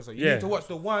first episode. You need to watch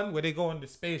the one where they go on the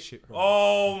spaceship, bro.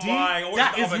 Oh my God.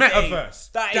 That is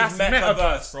Metaverse. That's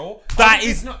Metaverse, bro. That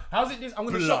is not. How's it this? I'm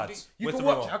gonna show you. You can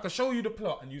watch it. I can show you the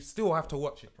plot, and you still have to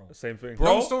watch it, bro. Same thing,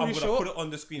 bro. Long story I'm gonna short, put it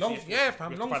on the screen.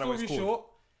 Fam. Long story short.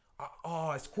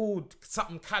 It's called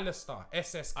something Callister,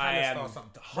 SS Callister or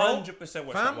something. 100%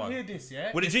 watch that one. Hear this,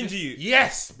 yeah? Would it ginger you?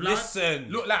 Yes, blood. Listen.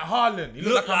 Look like Haaland. He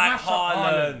look like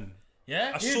Haaland.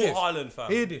 Yeah? I saw Haaland,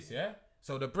 fam. Hear this, yeah?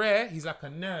 So the Brer, he's like a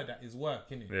nerd at his work,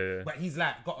 innit? Yeah. But he's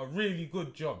like got a really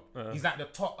good job. He's like the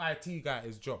top IT guy at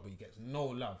his job, but he gets no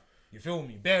love. You feel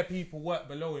me? Bare people work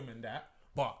below him and that,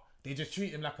 but they just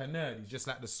treat him like a nerd. He's just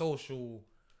like the social...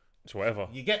 It's whatever.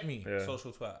 You get me? Yeah.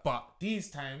 Social twat. But these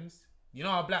times... You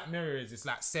know how Black Mirror is? It's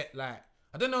like set like...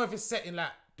 I don't know if it's set in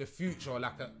like the future or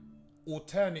like a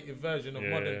alternative version of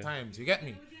modern times. You get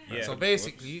me? Yeah. So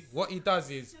basically, what he does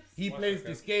is he plays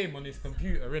this game on his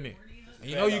computer, innit? And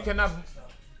you know you can have...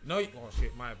 Oh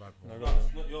shit, my bad. No,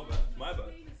 not your bad. My bad.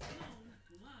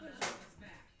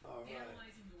 Alright.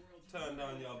 Turn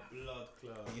down your blood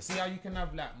club. You see how you can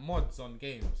have like mods on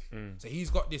games? So he's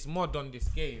got this mod on this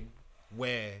game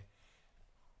where...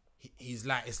 He's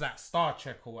like, it's like Star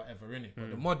Trek or whatever, innit? But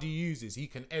the mod he uses, he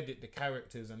can edit the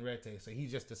characters and rotate, so he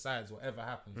just decides whatever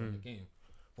happens in the game.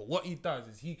 But what he does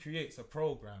is he creates a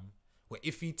program where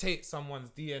if he takes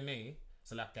someone's DNA,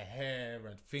 so like a hair,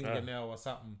 a fingernail or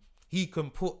something, he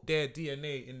can put their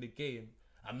DNA in the game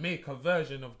and make a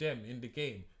version of them in the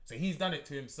game. So he's done it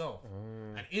to himself.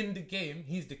 And in the game,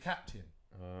 he's the captain.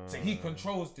 So he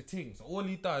controls the thing. So all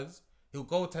he does, he'll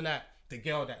go to like the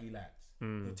girl that he likes.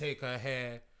 He'll take her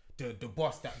hair. The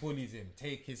boss that bullies him,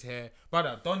 take his hair.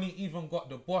 Brother, Donnie even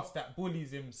got the boss that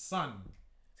bullies him son's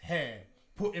hair,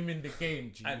 put him in the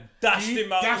game, G. And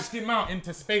dashed him out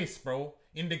into space, bro.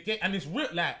 In the game. And it's real,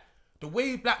 like, the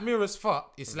way Black Mirror's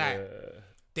fucked, it's like,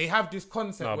 they have this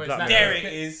concept where it's like... There it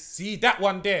is. See, that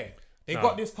one there. They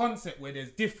got this concept where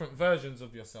there's different versions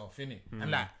of yourself, innit?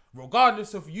 And like,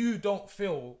 regardless of you don't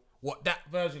feel what that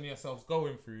version of yourself's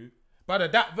going through, brother,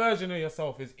 that version of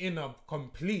yourself is in a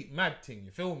complete mad thing.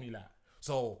 You feel me, like?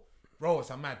 So, bro, it's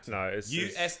a mad thing. No, it's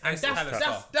and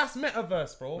that's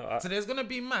Metaverse, bro. No, so there's gonna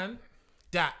be man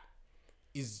that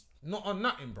is not on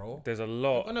nothing, bro. There's a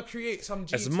lot. They're gonna create some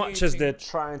GTA as much as they're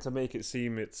trying to make it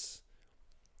seem it's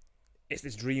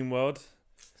this dream world.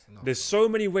 There's so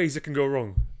many ways it can go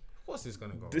wrong. Of course, it's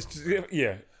gonna go.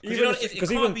 Yeah. It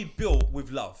can't be built with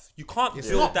love. You can't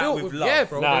build that with love. Yeah,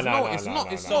 bro. It's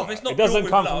not. It doesn't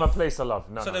come from a place of love.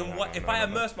 So then, if I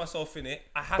immerse myself in it,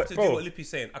 I have to do what Lippy's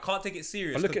saying. I can't take it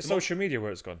serious. Look at social media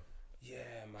where it's gone. Yeah,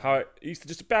 man. How it used to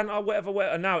just ban whatever,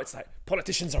 and now it's like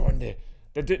politicians are on there.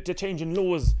 They're changing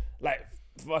laws like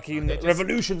fucking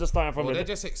revolutions are starting from. They're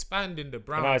just expanding the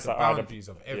boundaries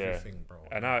of everything, bro.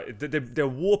 And now they're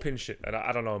warping shit, and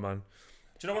I don't know, man.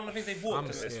 Do you know one of the things they warped?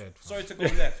 I'm scared. Sorry to go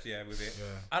left, with it. Yeah.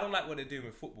 I don't like what they're doing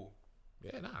with football.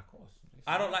 Yeah, of course.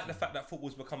 I don't like the fact that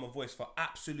football's become a voice for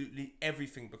absolutely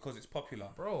everything because it's popular.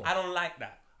 Bro. I don't like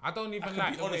that. I don't even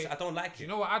like the way... I don't like it. You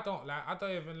know what I don't like? I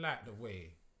don't even like the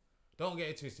way... Don't get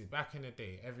it twisted. Back in the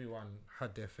day, everyone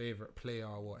had their favourite player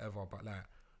or whatever, but like,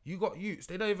 you got youths,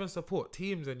 they don't even support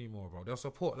teams anymore, bro. They'll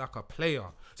support like a player.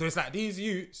 So it's like these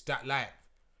youths that like,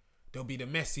 they'll be the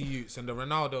Messi youths and the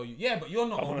Ronaldo youths. Yeah, but you're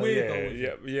not a weirdo.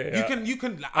 Yeah. You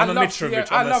can. Like, I love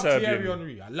Thierry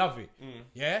Henry. I love it.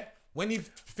 Yeah. When he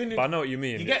finished, but I know what you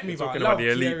mean. You get me, bro. Talking about the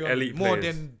elite more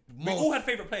players. than we all had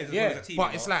favorite players as well as a team.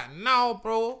 But it's like now,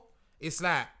 bro. It's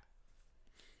like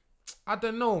I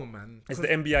don't know, man. It's the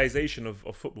NBAization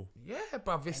of football. Yeah,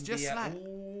 bruv. It's just like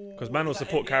because man will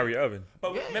support Kyrie Irving.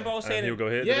 But remember I was saying and he'll go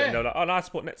here. Yeah. And they're like, oh, no, I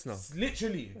support Nets now.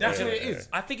 Literally, that's what it is.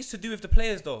 I think it's to do with the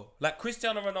players though. Like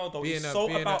Cristiano Ronaldo is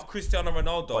so about Cristiano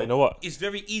Ronaldo. But you know what? It's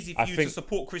very easy for you to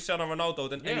support Cristiano Ronaldo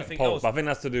than anything else. But I think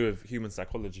that's to do with human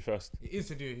psychology first. It is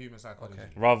to do with human psychology. Okay.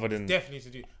 Rather than definitely to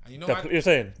do. And you know what you're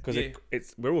saying? Because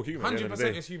it's we're all human.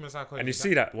 100% is human psychology. And you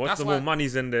see that once the more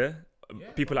money's in there,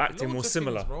 people are acting more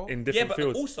similar in different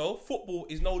fields. But also football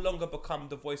is no longer become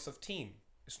the voice of team.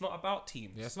 It's not about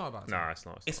teams. Yeah, it's not about teams. Nah, it's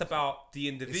not. It's about the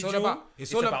individual.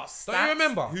 It's all about stats. Don't you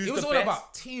remember? It was all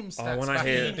about team stats back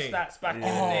in the day. Back in the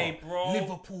day, bro.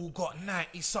 Liverpool got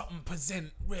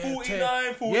 90-something%.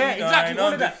 49. Yeah, exactly.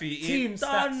 All of that. Team Team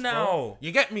stats now. Bro.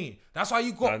 You get me? That's why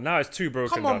you got... now it's too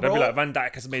broken. They'll be like, Van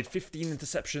Dijk has made 15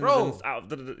 interceptions. Bro.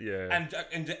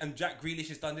 And Jack Grealish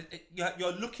has done it.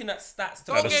 You're looking at stats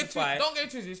to Don't justify. Don't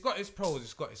get twisted. It's got its pros.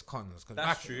 It's got its cons.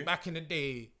 That's true. Back in the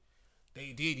day...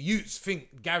 The youths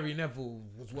think Gary Neville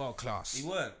was world class. He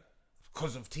weren't.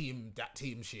 Because of that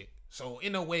team shit. So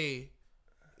in a way,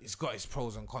 it's got its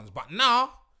pros and cons. But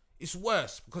now, it's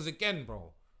worse. Because again,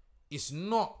 bro, it's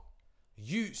not,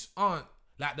 youths aren't,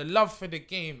 like the love for the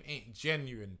game ain't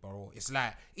genuine, bro. It's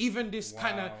like, even this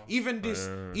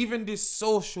even this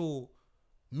social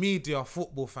media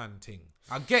football fan thing.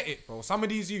 I get it, bro. Some of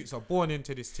these youths are born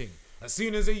into this thing. As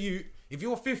soon as a youth, if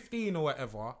you're 15 or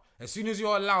whatever, as soon as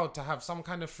you're allowed to have some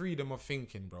kind of freedom of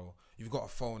thinking, bro, you've got a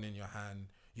phone in your hand,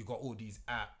 you got all these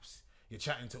apps, you're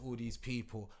chatting to all these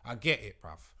people. I get it,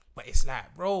 bruv. But it's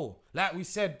like, bro, like we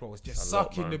said, bro, it's just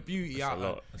sucking the beauty out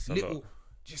of little,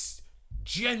 just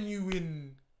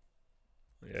genuine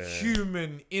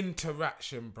human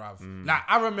interaction, bruv. Like,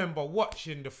 I remember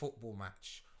watching the football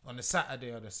match on the Saturday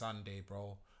or the Sunday,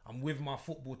 bro. I'm with my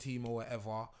football team or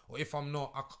whatever, or if I'm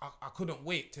not, I couldn't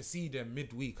wait to see them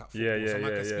midweek at football so I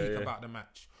can speak about the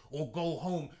match or go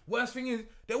home. Worst thing is,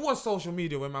 there was social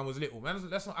media when man was little. Man,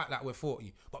 let's not act like we're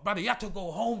 40. But brother, you had to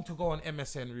go home to go on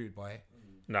MSN, rude boy.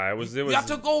 Nah, it was. You had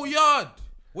to go yard.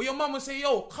 Where your mum would say,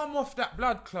 "Yo, come off that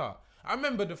blood clot." I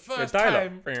remember the first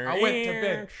time I went to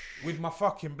bed with my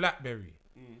fucking BlackBerry,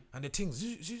 and the thing's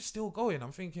still going.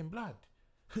 I'm thinking, blood.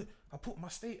 I put my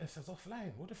status as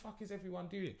offline. What the fuck is everyone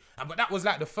doing? But that was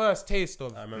like the first taste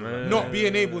of not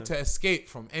being able to escape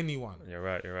from anyone. You're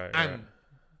right. And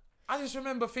I just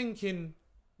remember thinking,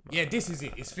 yeah, this is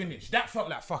it. It's finished. That felt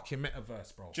like fucking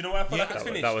Metaverse, bro. Do you know why I felt like it's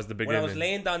finished? That was the beginning. When I was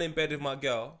laying down in bed with my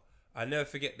girl, I never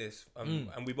forget this. And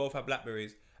we both had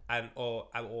Blackberries, or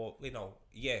you know,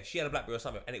 she had a Blackberry or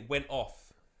something, and it went off.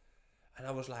 And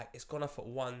I was like, it's gone off at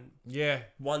one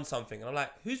something. And I'm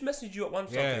like, who's messaged you at one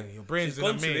something? Yeah, your brain's in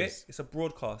a maze. It's a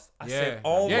broadcast. I said,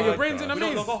 oh my your brain's God. in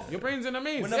a maze. Your brain's in a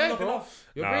maze. We're never logging off.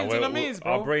 Your brain's in a maze,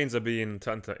 bro. Our brains are being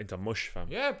turned into mush, fam.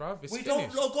 Yeah, bro. We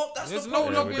don't log off. That's There's the no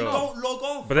problem. logging off. Don't log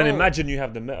off. But then imagine you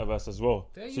have the Metaverse as well.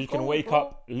 So you can wake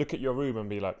up, look at your room and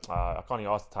be like, I can't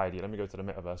even ask to tidy. Let me go to the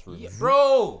Metaverse room. Yeah,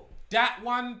 bro. That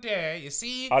one there, you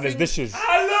see? There's dishes.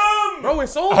 Bro,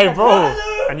 it's over. Hey, bro.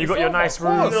 And you got your nice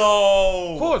room.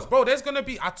 No. Of course, bro. There's going to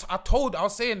be... I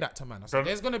was saying that to man. I said,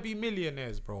 there's going to be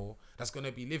millionaires, bro, that's going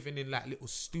to be living in like little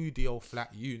studio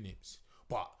flat units.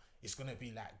 But it's going to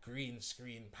be like green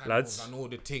screen panels and all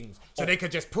the things. So they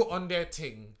could just put on their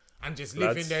thing and just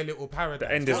live in their little paradise.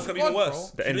 The end is going to be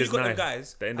worse. The end is nigh.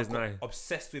 Guys the end is nigh.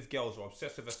 Obsessed with girls or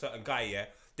obsessed with a certain guy, yeah?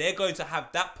 They're going to have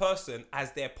that person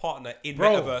as their partner in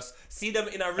Metaverse. See them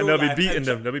in a real life. And they'll be beating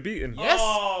them. They'll be beaten. Yes.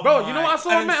 Bro, you know what I saw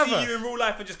on Metaverse? See you in real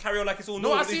life and just carry on like it's all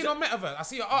normal. No, I see it on Metaverse. I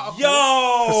see an article.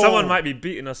 Yo! Because someone might be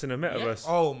beating us in a Metaverse.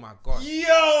 Yeah. Oh my God.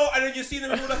 Yo! And then you see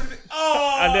them in real life.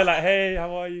 Oh! And they're like, hey,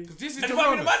 how are you? This is and the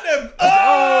them. Oh!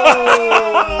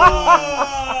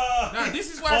 Nah, this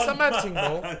is why it's a mad thing,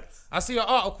 bro. I see an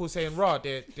article saying,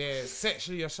 they're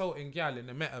sexually assaulting gal in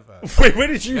the Metaverse. Wait, where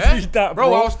did you read that,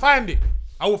 bro? I was finding it.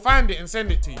 I will find it and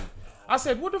send it to you. I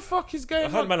said, what the fuck is going I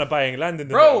heard on? man are buying land in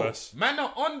the Bro, metaverse. man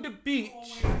are on the beach.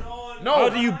 No, How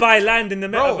do you buy land in the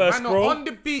metaverse, man bro? are on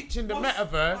the beach in the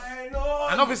metaverse.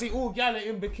 And obviously all gal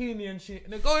in bikini and shit.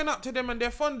 And they're going up to them and they're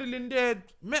fondling their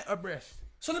meta breast.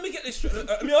 So let me get this straight.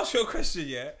 Let me ask you a question,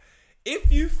 yeah?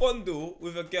 If you fondle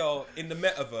with a girl in the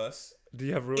metaverse, Do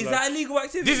you have real is life? that illegal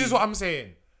activity? This is what I'm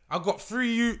saying. I got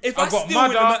free you. If I I got steal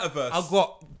in the mother. metaverse- I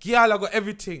got gal. I got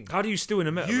everything. How do you steal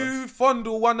in the metaverse? You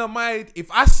fondle one of my. If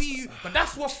I see you, but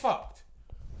that's what's fucked.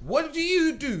 What do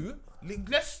you do?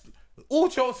 Let's all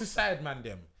jokes aside, man.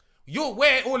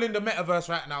 We're all in the metaverse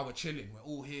right now. We're chilling. We're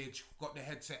all here. Got the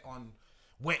headset on.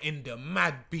 We're in the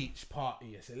mad beach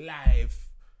party. It's live.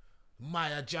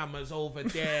 Maya Jammer's over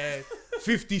there.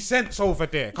 50 Cent's over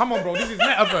there. Come on, bro. This is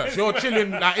metaverse. You're chilling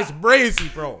like it's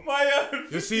brazy, bro.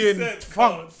 You're seeing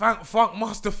funk,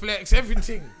 Master Flex,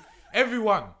 everything,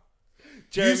 everyone.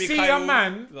 Jeremy you see Kyle, a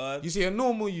man, God. you see a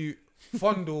normal you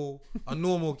fondle a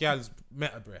normal gal's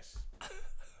meta breast.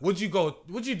 What'd you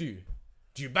do?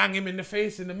 Do you bang him in the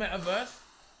face in the metaverse?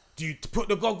 Do you put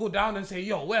the goggle down and say,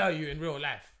 yo, where are you in real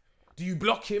life? Do you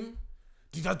block him?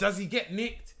 Does he get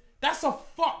nicked? That's a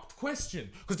fucked question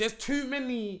because there's too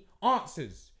many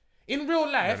answers. In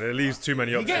real life, There leaves too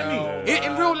many you options. get me?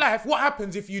 Yeah. In real life, what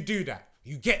happens if you do that?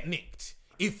 You get nicked.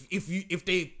 If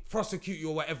they prosecute you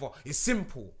or whatever, it's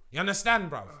simple. You understand,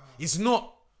 bro? It's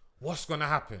not what's gonna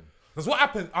happen. Because what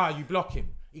happens? You block him.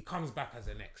 He comes back as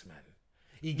the next man.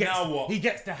 He gets Now what? He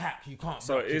gets the hack. You can't.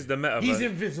 So block is him. the metaverse? He's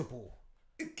invisible.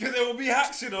 Because there will be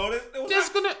hacks, you know. There's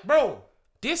gonna, bro.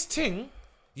 This thing.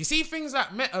 You see things like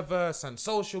metaverse and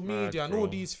social media and all bro.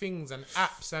 these things and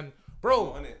apps and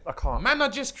bro, on it. I can't. man are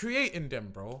just creating them,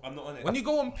 bro. I'm not on it. When you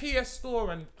go on PS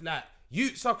Store and like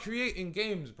youths are creating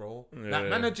games, bro. Like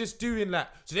man are just doing like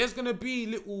so. There's gonna be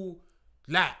little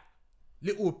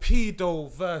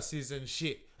pedo verses and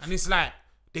shit, and it's like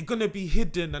they're gonna be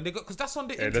hidden and they got because that's on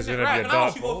the there's internet gonna right be a now,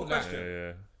 dark bro. mode. Like, Question.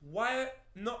 Yeah. Why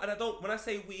not? And I don't. When I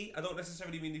say we, I don't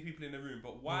necessarily mean the people in the room.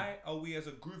 But why are we as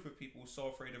a group of people so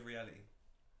afraid of reality?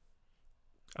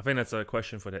 I think that's a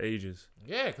question for the ages.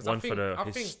 yeah, because One I think for the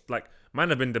I think like man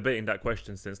have been debating that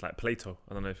question since like Plato.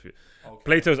 I don't know if you Okay.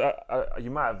 Plato's.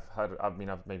 You might have heard. I mean,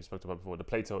 I've maybe spoken about it before. The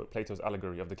Plato's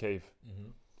allegory of the cave.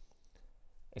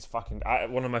 It's fucking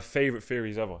one of my favorite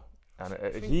theories ever.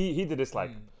 And he did this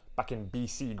like back in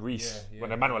BC Greece when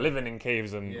the man were living in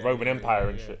caves and Roman Empire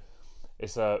and shit.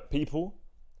 It's people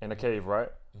in a cave, right?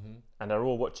 And they're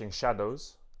all watching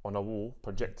shadows on a wall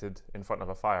projected in front of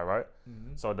a fire, right?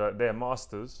 So their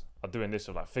masters are doing this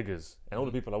with like figures, and all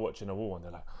the people are watching a wall, and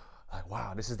they're like,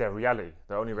 wow, this is their reality.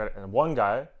 Their only reality. And one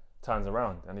guy turns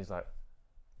around and he's like,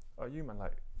 "Oh, you man,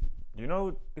 like, you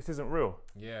know this isn't real."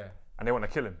 yeah. And they want to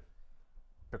kill him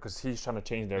because he's trying to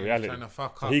change their reality. Trying to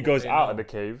fuck So up he what goes they out know. of the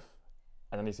cave,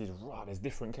 and then he sees, wow, there's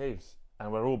different caves,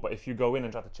 and we're all. But if you go in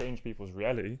and try to change people's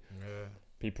reality,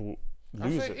 people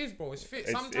lose That's what it. it is, bro. It's fear.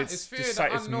 Sometimes it's fear just of like-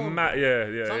 the it's unknown. mad- bro.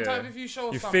 yeah. Sometimes if you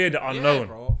show You something, fear the unknown. yeah,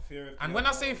 bro. Fear of And the when I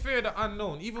unknown. say fear the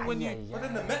unknown, even when you But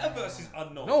then the metaverse is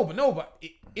unknown. no, but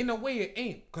in a way it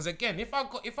ain't. Because again, if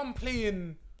I'm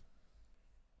playing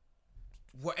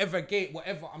whatever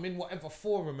I'm in whatever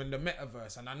forum in the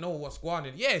metaverse and I know what's going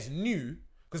on, yeah, it's new.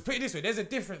 Because put it this way, there's a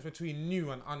difference between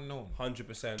new and unknown.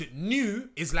 100%. The new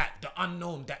is like the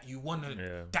unknown that you wanna,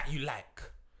 Yeah. that you like.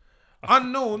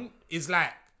 Unknown is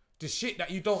like the shit that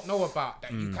you don't know about,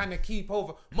 that you kind of keep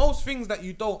over. Most things that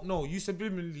you don't know, you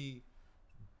subliminally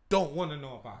don't want to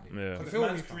know about it. Yeah. You Because feel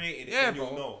man's me? created it, Yeah, then bro.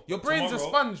 you'll know. Your But brain's a tomorrow-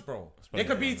 sponge, bro. There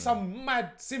could be some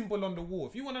mad symbol on the wall.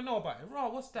 If you want to know about it, raw,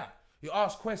 what's that? You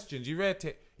ask questions, you read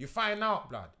it, you find out,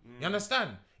 blood. You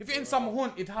understand? If you're in some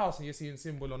haunted house and you're seeing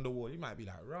symbol on the wall, you might be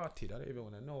like, rotted, I don't even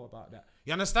want to know about that.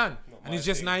 You understand? And it's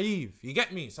just naive. You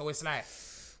get me? So it's like,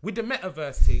 with the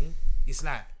metaverse thing, it's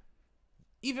like,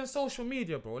 even social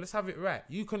media, bro, let's have it right.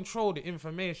 You control the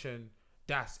information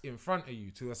that's in front of you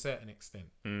to a certain extent.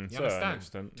 You certain understand?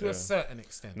 extent, To yeah. a certain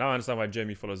extent. Now I understand why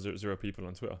Jamie follows zero people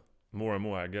on Twitter. More and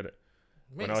more, I get it.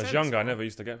 When Makes I was sense, younger, I bro. never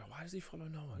used to get. Why does he follow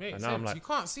no one? Makes And now sense. I'm like, you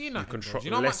can't see nothing. control- bro. Do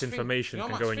you know how less much information you know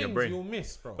can how go much in your things brain. You'll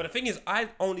miss, bro. But the thing is, I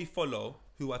only follow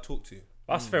who I talk to.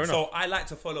 that's fair enough. So I like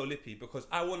to follow Lippy because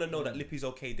I want to know that Lippy's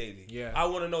okay daily. Yeah. I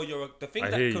want to know the thing I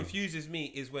that hear you. confuses me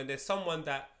is when there's someone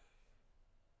that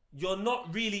you're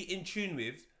not really in tune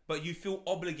with, but you feel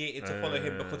obligated to follow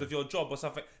him because of your job or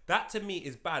something. That to me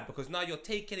is bad because now you're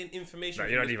taking in information That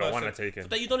from you don't this even person wanna take in.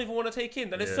 that you don't even want to take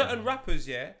in. And there's Yeah. certain rappers,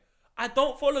 I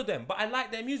don't follow them, but I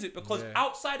like their music because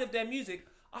outside of their music,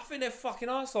 I think they're fucking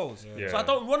assholes. Yeah. So I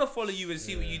don't want to follow you and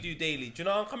see what you do daily. Do you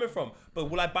know where I'm coming from? But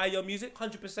will I buy your music?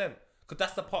 100%. because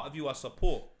that's the part of you I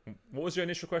support. What was your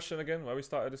initial question again? Why we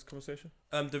started this conversation?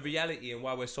 The reality and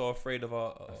why we're so afraid of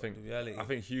our the reality. I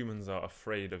think humans are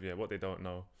afraid of what they don't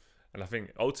know, and I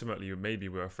think ultimately maybe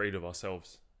we're afraid of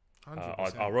ourselves,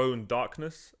 our own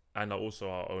darkness, and also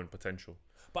our own potential.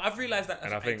 But I've realised that,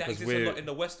 and I think that exists a lot in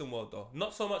the Western world, though.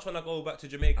 Not so much when I go back to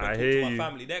Jamaica and talk to my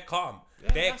family. They're calm.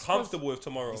 Yeah, they're comfortable with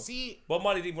tomorrow. See, Bob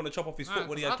Marley didn't want to chop off his foot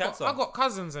when he had cancer. I got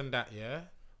cousins and that, yeah.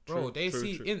 Bro, they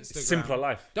see Instagram. Simpler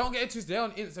life. Don't get it twisted. They're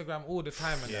on Instagram all the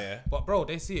time and that. But bro,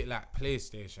 they see it like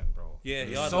PlayStation, bro. Yeah,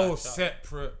 it's so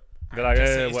separate. They're like,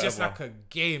 it's just like a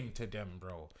game to them,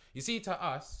 bro. You see, to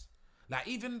us, like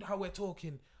even how we're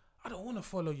talking, I don't want to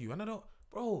follow you, and I don't,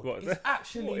 bro. It's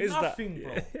actually nothing,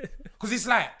 bro. Because it's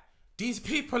like these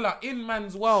people are in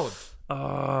man's world.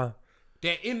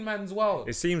 They're in man's world.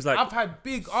 It seems like I've had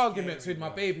big arguments with my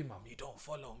baby mum. You don't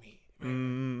follow me.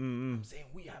 I'm saying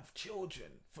we have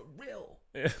children for real.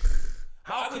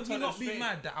 How could you not be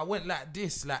mad that I went like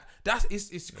this? Like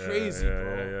it's crazy,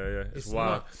 bro. It's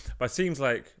wild. But it seems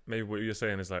like maybe what you're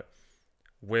saying is like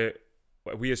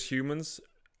we as humans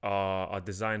are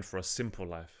designed for a simple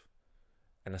life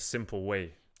and a simple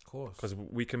way. Of course, because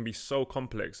we can be so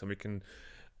complex and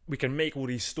we can make all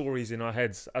these stories in our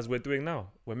heads as we're doing now.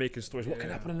 We're making stories. What can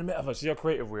happen in the metaverse? See how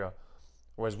creative we are.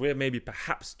 Whereas we're maybe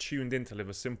perhaps tuned in to live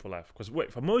a simple life. Because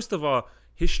for most of our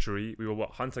history, we were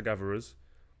hunter-gatherers.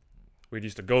 We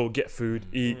used to go, get food,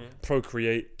 eat,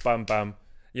 procreate, bam, bam.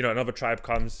 You know, another tribe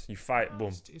comes, you fight,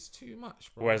 boom. It's too much,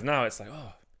 bro. Whereas now it's like,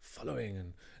 following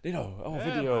and,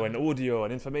 video and audio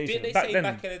and information. Didn't they say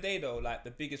back in the day, though, like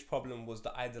the biggest problem was the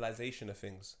idolization of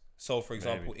things? So, for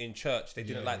example, in church, they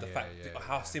didn't like the fact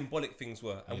how symbolic things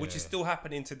were, and which is still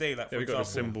happening today. Like, for we example, got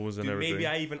the symbols and everything. Maybe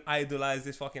I even idolize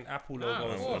this fucking Apple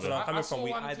logo. Where I'm coming from,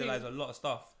 we idolize a lot of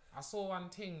stuff. I saw one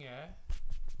thing,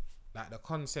 like the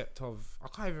concept of, I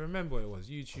can't even remember what it was,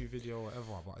 YouTube video or whatever,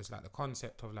 but it's like the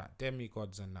concept of like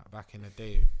demigods and that back in the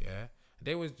day,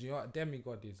 They was, you know what a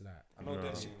demigod is like? I know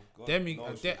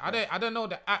I don't know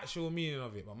the actual meaning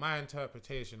of it, but my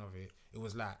interpretation of it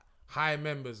was like high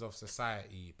members of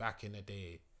society back in the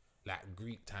day, like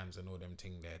Greek times and all them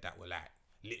thing there, that were like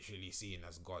literally seen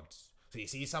as gods. So you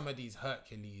see some of these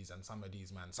Hercules and some of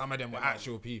these some of them were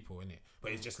actual people, innit?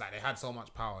 But it's just like they had so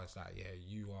much power. It's like,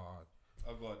 you are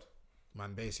a god.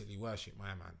 Man, basically worship my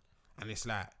man. And it's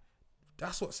like,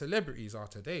 that's what celebrities are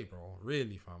today, bro.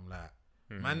 Really, fam.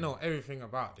 Like, man know everything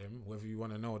about them, whether you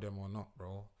want to know them or not,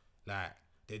 bro. Like,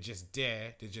 they're just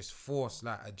there. They just force,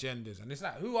 like, agendas. And it's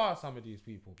like, who are some of these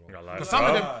people, bro? Because some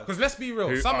of them, because let's be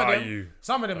real, some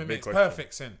of them it makes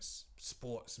perfect sense.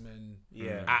 Sportsmen,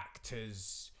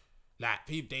 actors, like,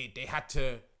 people,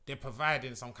 they're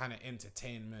providing some kind of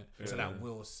entertainment. So, like,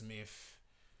 Will Smith,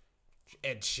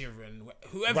 Ed Sheeran,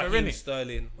 whoever in it.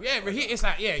 Sterling. Yeah, but it's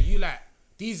like, you like,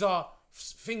 these are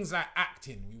things like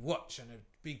acting. We watch on a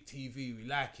big TV, we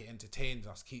like it, entertains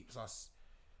us, keeps us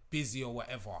busy or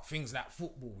whatever. Things like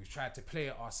football, we've tried to play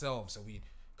it ourselves so we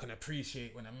can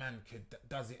appreciate when a man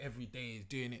does it every day, is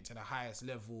doing it to the highest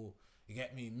level. You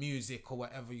get me? Music or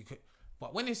whatever you could.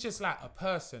 But when it's just like a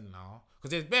person now,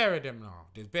 because there's bare of them now,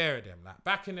 Like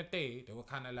back in the day, they were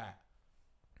kind of like,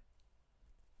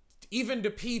 even the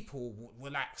people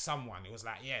were like someone. It was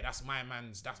like, that's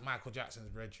that's Michael Jackson's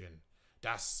brethren.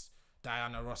 That's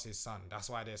Diana Ross's son. That's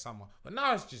why there's someone. But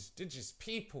now they're just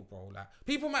people, bro. Like,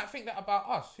 people might think that about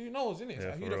us. Who knows, innit?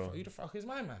 Like, who the fuck is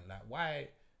my man? Like,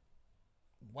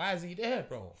 why is he there,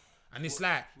 bro? And it's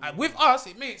like with us,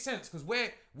 it makes sense because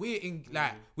we're in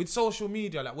like with social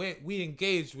media, like we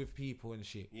engage with people and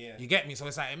shit. Yeah. You get me? So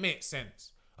it's like it makes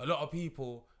sense. A lot of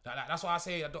people that's why I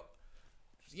say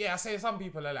I say some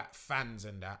people are like fans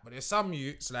and that, but there's some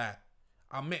youths like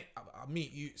I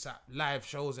meet youths at live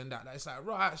shows and that. Like, it's like,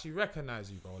 bro, I actually recognize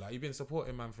you, bro. Like, you've been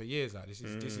supporting man for years. Like, this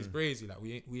is crazy. Like,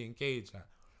 we engage. Like,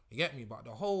 you get me? But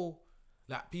the whole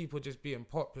like people just being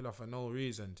popular for no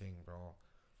reason thing, bro,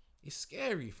 it's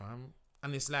scary, fam.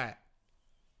 And it's like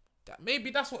maybe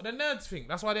that's what the nerds think.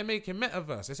 That's why they're making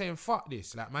Metaverse. They're saying fuck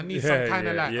this. Like, man needs some kind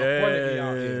of equality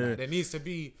out here. Like, there needs to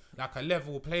be like a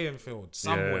level playing field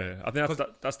somewhere. I think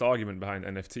that's the argument behind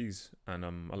NFTs and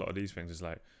a lot of these things. Is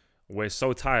like, we're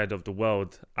so tired of the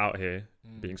world out here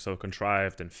being so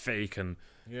contrived and fake, and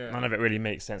none of it really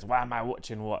makes sense. Why am I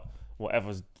watching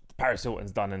whatever's Paris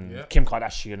Hilton's done and Kim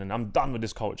Kardashian, and I'm done with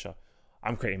this culture.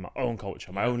 I'm creating my own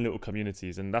culture, my own little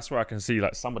communities, and that's where I can see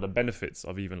like some of the benefits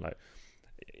of even like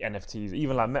NFTs,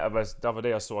 even like Metaverse. The other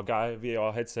day I saw a guy,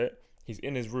 VR headset, he's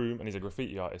in his room and he's a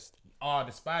graffiti artist. Oh,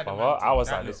 the Spider-Man. I was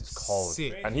like, this is cold.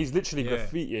 Sick. And he's literally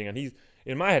graffitiing, and he's,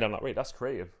 in my head, I'm like, wait, that's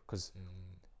creative, because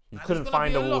You couldn't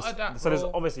find the walls. So there's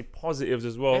bro. obviously positives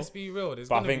as well. Let's be real.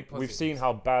 But I think we've seen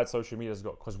how bad social media's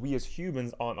got because we as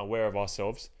humans aren't aware of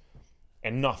ourselves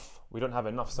enough. We don't have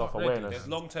enough self-awareness. There's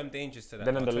long-term dangers to that.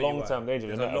 Then in the long-term danger,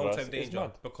 there's a long-term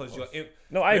danger because you're.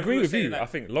 No, I agree with you. I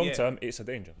think long-term it's a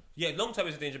danger. Yeah, long-term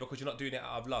is a danger because you're not doing it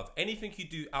out of love. Anything you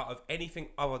do out of anything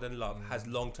other than love has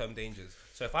long-term dangers.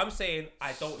 So if I'm saying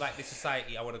I don't like this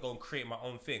society, I want to go and create my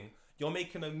own thing. You're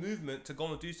making a movement to go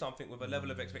and do something with a level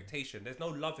of expectation. There's no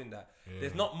love in that.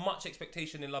 There's not much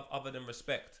expectation in love other than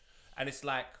respect. And it's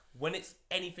like when it's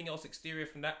anything else exterior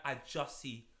from that, I just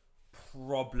see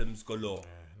problems galore.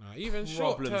 No, even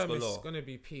short term is gonna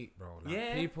be peak, bro.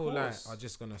 Like, people are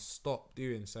just gonna stop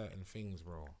doing certain things,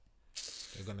 bro.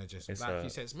 They're gonna just he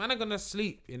says, man are gonna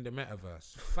sleep in the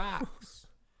metaverse. Facts.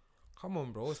 Come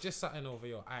on, bro. It's just something over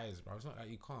your eyes, bro. It's not like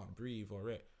you can't breathe or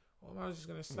it. Well, man, just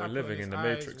gonna slap. We're living in the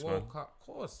Matrix, man. Up. Of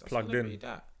course, that's plugged in.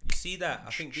 That. You see that? I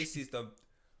think this is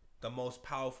the most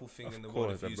powerful thing in the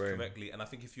world if used correctly. And I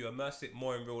think if you immerse it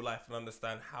more in real life and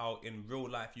understand how in real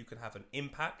life you can have an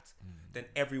impact, then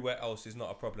everywhere else is not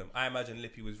a problem. I imagine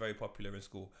Lippy was very popular in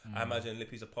school. I imagine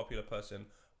Lippy's a popular person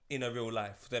in a real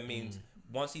life. That means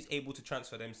once he's able to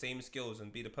transfer them same skills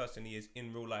and be the person he is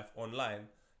in real life online,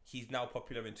 he's now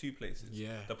popular in two places.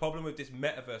 Yeah. The problem with this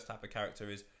metaverse type of character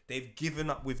is they've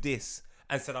given up with this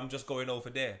and said, I'm just going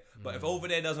over there. But if over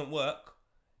there doesn't work,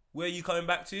 where are you coming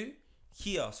back to?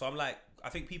 Here. So I'm like, I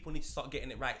think people need to start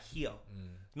getting it right here.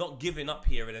 Not giving up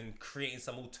here and then creating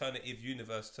some alternative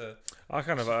universe to... I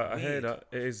hear that.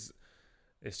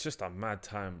 It's just a mad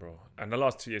time, bro. And the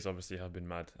last 2 years obviously have been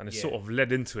mad. And it's sort of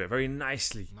led into it very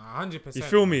nicely. 100%. You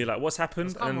feel me? Like what's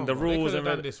happened and the rules and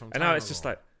now it's just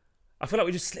like, I feel like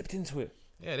we just slipped into it.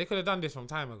 Yeah, they could have done this from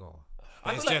time ago.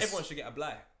 I feel like everyone should get a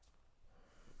blight.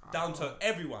 Down to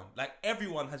everyone. Like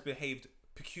everyone has behaved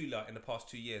peculiar in the past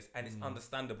 2 years and it's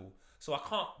understandable. So I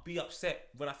can't be upset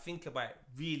when I think about it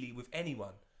really with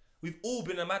anyone. We've all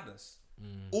been in a madness.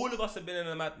 All of us have been in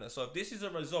a madness. So if this is a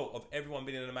result of everyone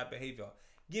being in a mad behaviour,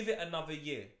 give it another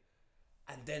year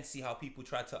and then see how people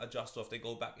try to adjust or if they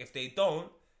go back. If they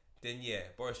don't, then yeah,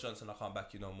 Boris Johnson, I can't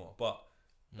back you no more. But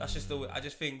that's just the way. I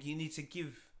just think you need to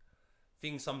give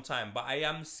things some time. But I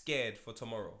am scared for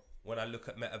tomorrow when I look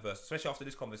at Metaverse, especially after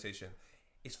this conversation.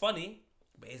 It's funny,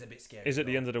 but it's a bit scary. Is it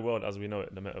the end of the world as we know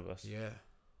it, the Metaverse? Yeah.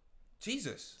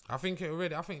 Jesus. I think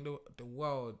the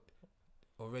world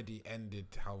already ended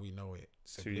how we know it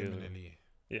subliminally.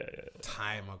 Yeah.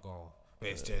 Time ago. But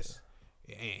it's just,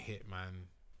 it ain't hit, man.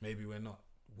 Maybe we're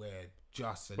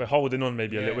we're holding on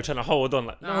maybe a little. We're trying to hold on.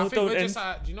 Like, no, don't end.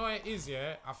 Do you know what it is,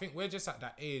 yeah? I think we're just at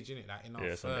that age, innit? Like in our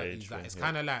 30s. Like, it's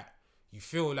kind of like, you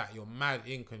feel like you're mad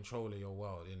in control of your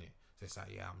world, innit? So it's like,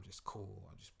 yeah, I'm just cool.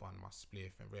 I just bun my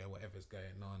spliff and whatever's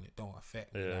going on, it don't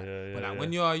affect me. But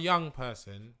when you're a young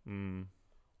person,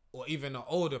 or even an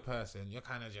older person, you're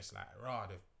kind of just like,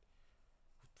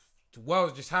 the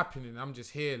world's just happening. I'm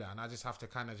just here, like, and I just have to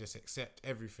kind of just accept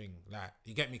everything. Like,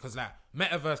 you get me? Because like,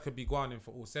 Metaverse could be going in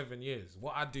for all 7 years.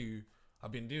 What I've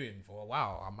been doing for a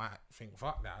while. I might think,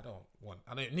 fuck that.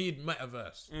 I don't need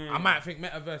Metaverse. I might think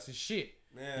Metaverse is shit.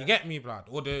 Yeah. You get me, blood?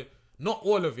 Or not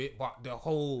all of it, but the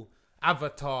whole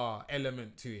avatar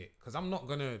element to it. Because I'm not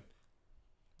gonna.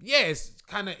 Yeah,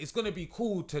 it's gonna be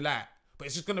cool to like, but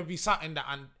it's just gonna be something that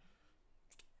I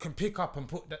can pick up and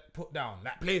put down,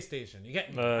 like PlayStation. You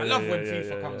get me? I love when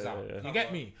FIFA comes out. You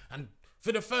get me? And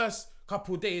for the first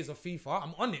couple of days of FIFA,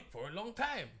 I'm on it for a long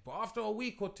time. But after a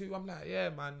week or two, I'm like, yeah,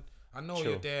 man, I know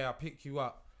you're there. I'll pick you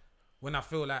up when I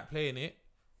feel like playing it.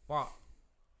 But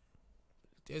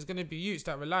there's gonna be youths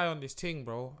that rely on this thing,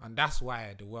 bro, and that's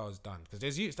why the world's done. Because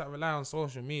there's youths that rely on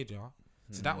social media.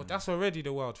 So that's already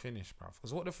the world finished, bro.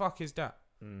 Because what the fuck is that?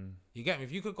 You get me?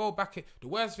 If you could go back, the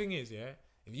worst thing is,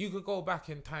 if you could go back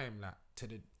in time, like to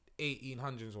the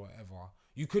 1800s or whatever,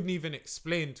 you couldn't even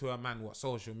explain to a man what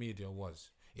social media was.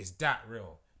 It's that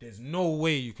real. There's no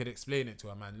way you could explain it to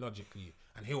a man logically,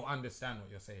 and he'll understand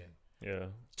what you're saying. Yeah.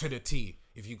 To the T.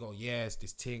 If you go, it's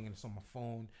this thing and it's on my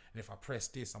phone, and if I press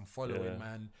this, I'm following,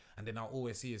 man, and then I'll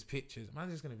always see his pictures.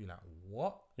 Man's just gonna be like,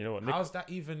 what? You know what? How's that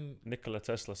even? Nikola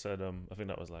Tesla said, I think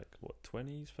that was like what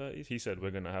 20s, 30s. He said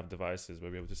we're gonna have devices where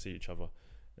we're able to see each other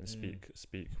and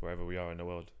speak wherever we are in the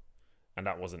world. And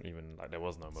that wasn't even like there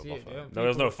was no mobile phone. There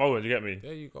was no phone. You get me?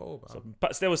 There you go. So,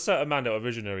 but there was certain man that were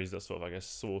visionaries that sort of, I guess,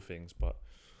 saw things. But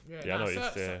I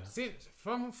noticed.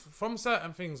 From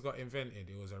certain things got invented,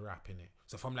 it was a rap in it.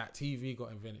 So from like TV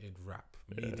got invented, rap.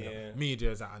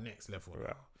 Media is at our next level.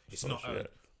 It's not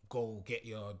go get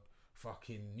your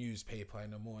fucking newspaper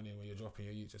in the morning when you're dropping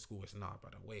your youth to school. It's not,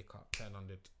 brother. Wake up, turn on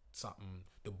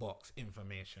the box,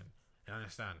 information. You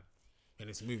understand? and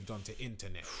it's moved on to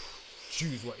internet.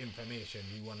 Choose what information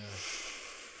you wanna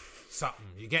something.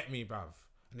 You get me, bruv?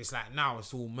 And it's like now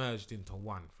it's all merged into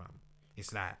one, fam.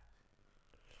 It's like,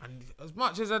 and as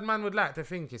much as a man would like to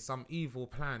think it's some evil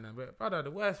plan, but brother,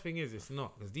 the worst thing is it's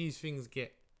not, because these things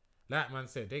get, like man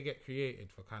said, they get created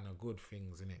for kind of good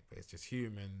things, innit? But it's just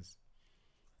humans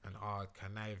and our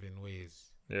conniving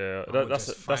ways. Yeah,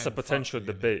 that's a potential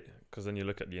debate, because then you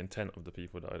look at the intent of the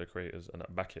people that are the creators and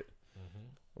that back it.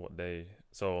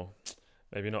 So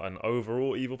maybe not an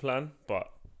overall evil plan,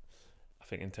 but I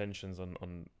think intentions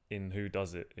on in who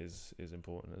does it is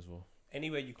important as well.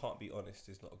 Anywhere you can't be honest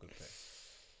is not a good place.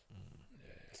 Yeah,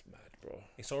 it's mad, bro.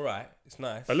 It's alright. It's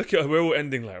nice. But look at, we're all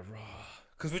ending like raw.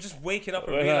 Because we're just waking up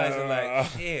and realising like,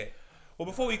 shit. Well,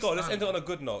 before we go, let's end it on a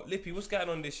good note. Lippy, what's going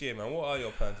on this year, man? What are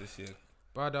your plans this year?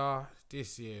 Brother,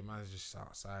 this year, man's just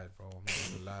outside, bro. I'm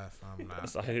living life, I'm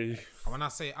like, And when I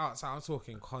say outside, I'm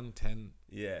talking content,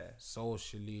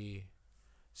 socially.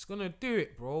 It's gonna do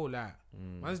it, bro. Like,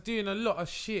 man's doing a lot of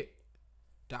shit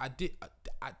that I did.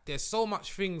 There's so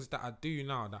much things that I do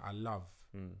now that I love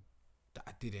that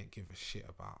I didn't give a shit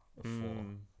about before,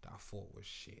 that I thought was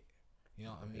shit. You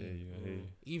know what I mean?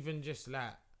 Even just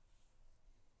like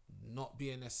not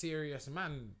being a serious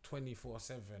man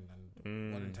 24/7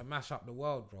 and wanting to mash up the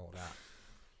world, bro. Like,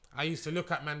 I used to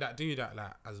look at men that do that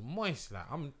like as moist. Like,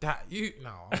 I'm that youth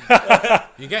now.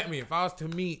 You get me? If I was to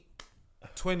meet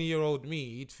 20-year-old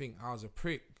me, he'd think I was a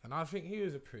prick, and I'd think he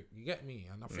was a prick. You get me?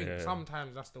 And I think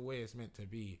sometimes that's the way it's meant to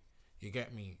be. You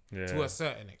get me? To a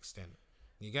certain extent.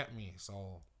 You get me?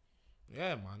 So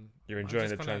yeah, man. You're enjoying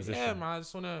the transition. Yeah, man. I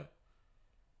just wanna.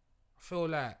 I feel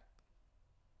like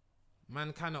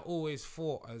man kind of always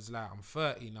thought as like, I'm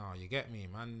 30 now, you get me,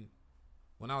 man.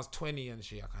 When I was 20 and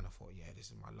shit, I kind of thought, yeah, this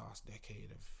is my last decade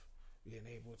of being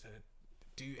able to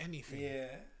do anything.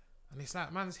 Yeah. And it's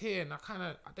like, man's here, and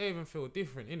I don't even feel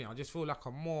different, innit? I just feel like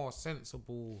a more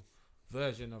sensible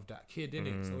version of that kid,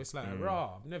 innit? So it's like,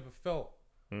 raw, I've never felt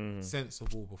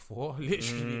sensible before,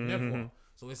 literally never.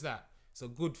 So it's like, it's a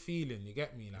good feeling, you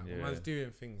get me? Like, when man's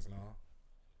doing things now,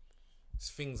 it's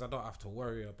things I don't have to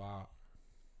worry about.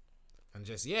 And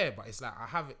just, but it's like, I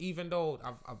have, even though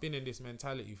I've been in this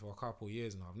mentality for a couple of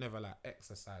years now, I've never like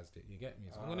exercised it, you get me?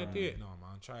 So I'm gonna do it now,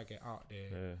 man. Try to get out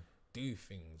there, do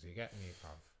things, you get me,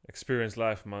 bruv? Experience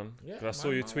life, man. Yeah, I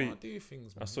saw you tweet. Do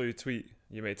things, man. I saw you tweet.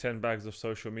 You made 10 bags of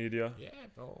social media. Yeah,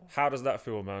 bro. How does that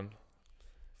feel, man?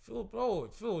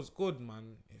 It feels good,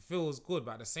 man. It feels good,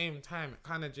 but at the same time, it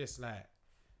kind of just like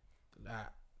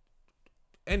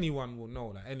anyone will know,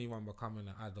 like anyone becoming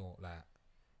an adult, like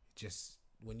just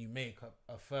when you make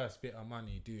a first bit of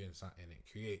money doing something,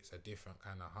 it creates a different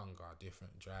kind of hunger, a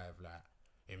different drive. Like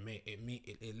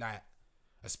it like,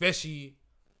 especially,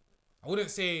 I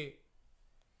wouldn't say,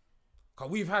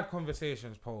 cause we've had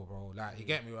conversations, Paul, bro. Like, you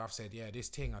get me? Where I've said, this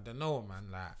thing, I don't know,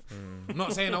 man. Like, I'm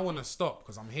not saying I want to stop,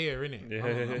 cause I'm here,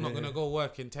 innit? I'm not gonna go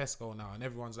work in Tesco now, and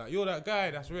everyone's like, you're that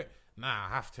guy. That's right. Nah, I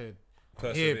have to.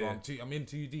 I'm here, bro. I'm in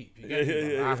too deep. You get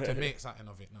me? I have to make something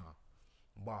of it now.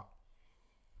 But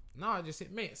no,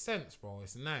 it makes sense, bro.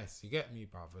 It's nice. You get me,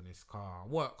 brother? And it's car. I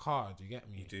work hard. You get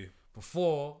me? You do.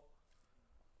 Before,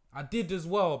 I did as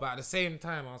well, but at the same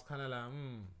time, I was kind of like,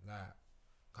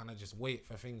 kind of just wait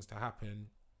for things to happen.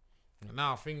 And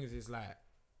now things is like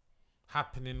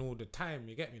happening all the time.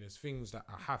 You get me? There's things that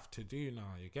I have to do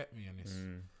now. You get me? And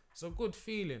it's a good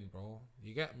feeling, bro.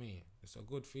 You get me? It's a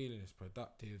good feeling. It's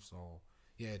productive. So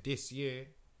yeah, this year,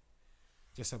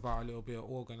 just about a little bit of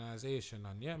organisation,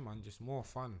 and yeah, man, just more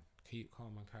fun. Keep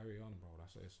calm and carry on, bro.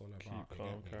 That's what it's all about. Keep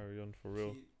calm, carry on, for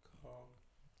real. Keep calm,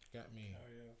 get me?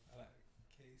 Carry on. I like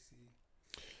Casey.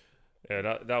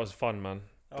 Yeah, that was fun, man.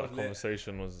 That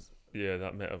conversation was,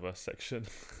 that metaverse section.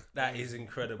 That is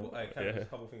incredible. There's a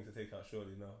couple of things to take out,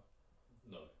 surely, no?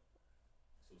 No.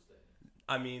 Still staying.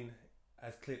 I mean,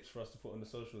 as clips for us to put on the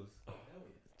socials. Oh, hell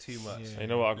yeah. Too much. You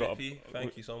know what? Lippy,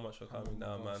 thank you so much for coming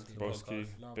down, man. Broski,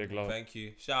 big love. Thank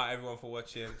you. Shout out everyone for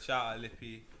watching. Shout out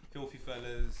Lippy, Filthy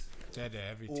Fellas. Dead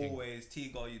everything. Always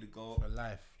T-Girl, you the goat. For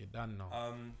life, you're done now.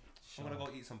 I'm gonna go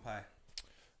eat some pie.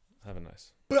 Have a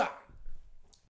nice. Blah!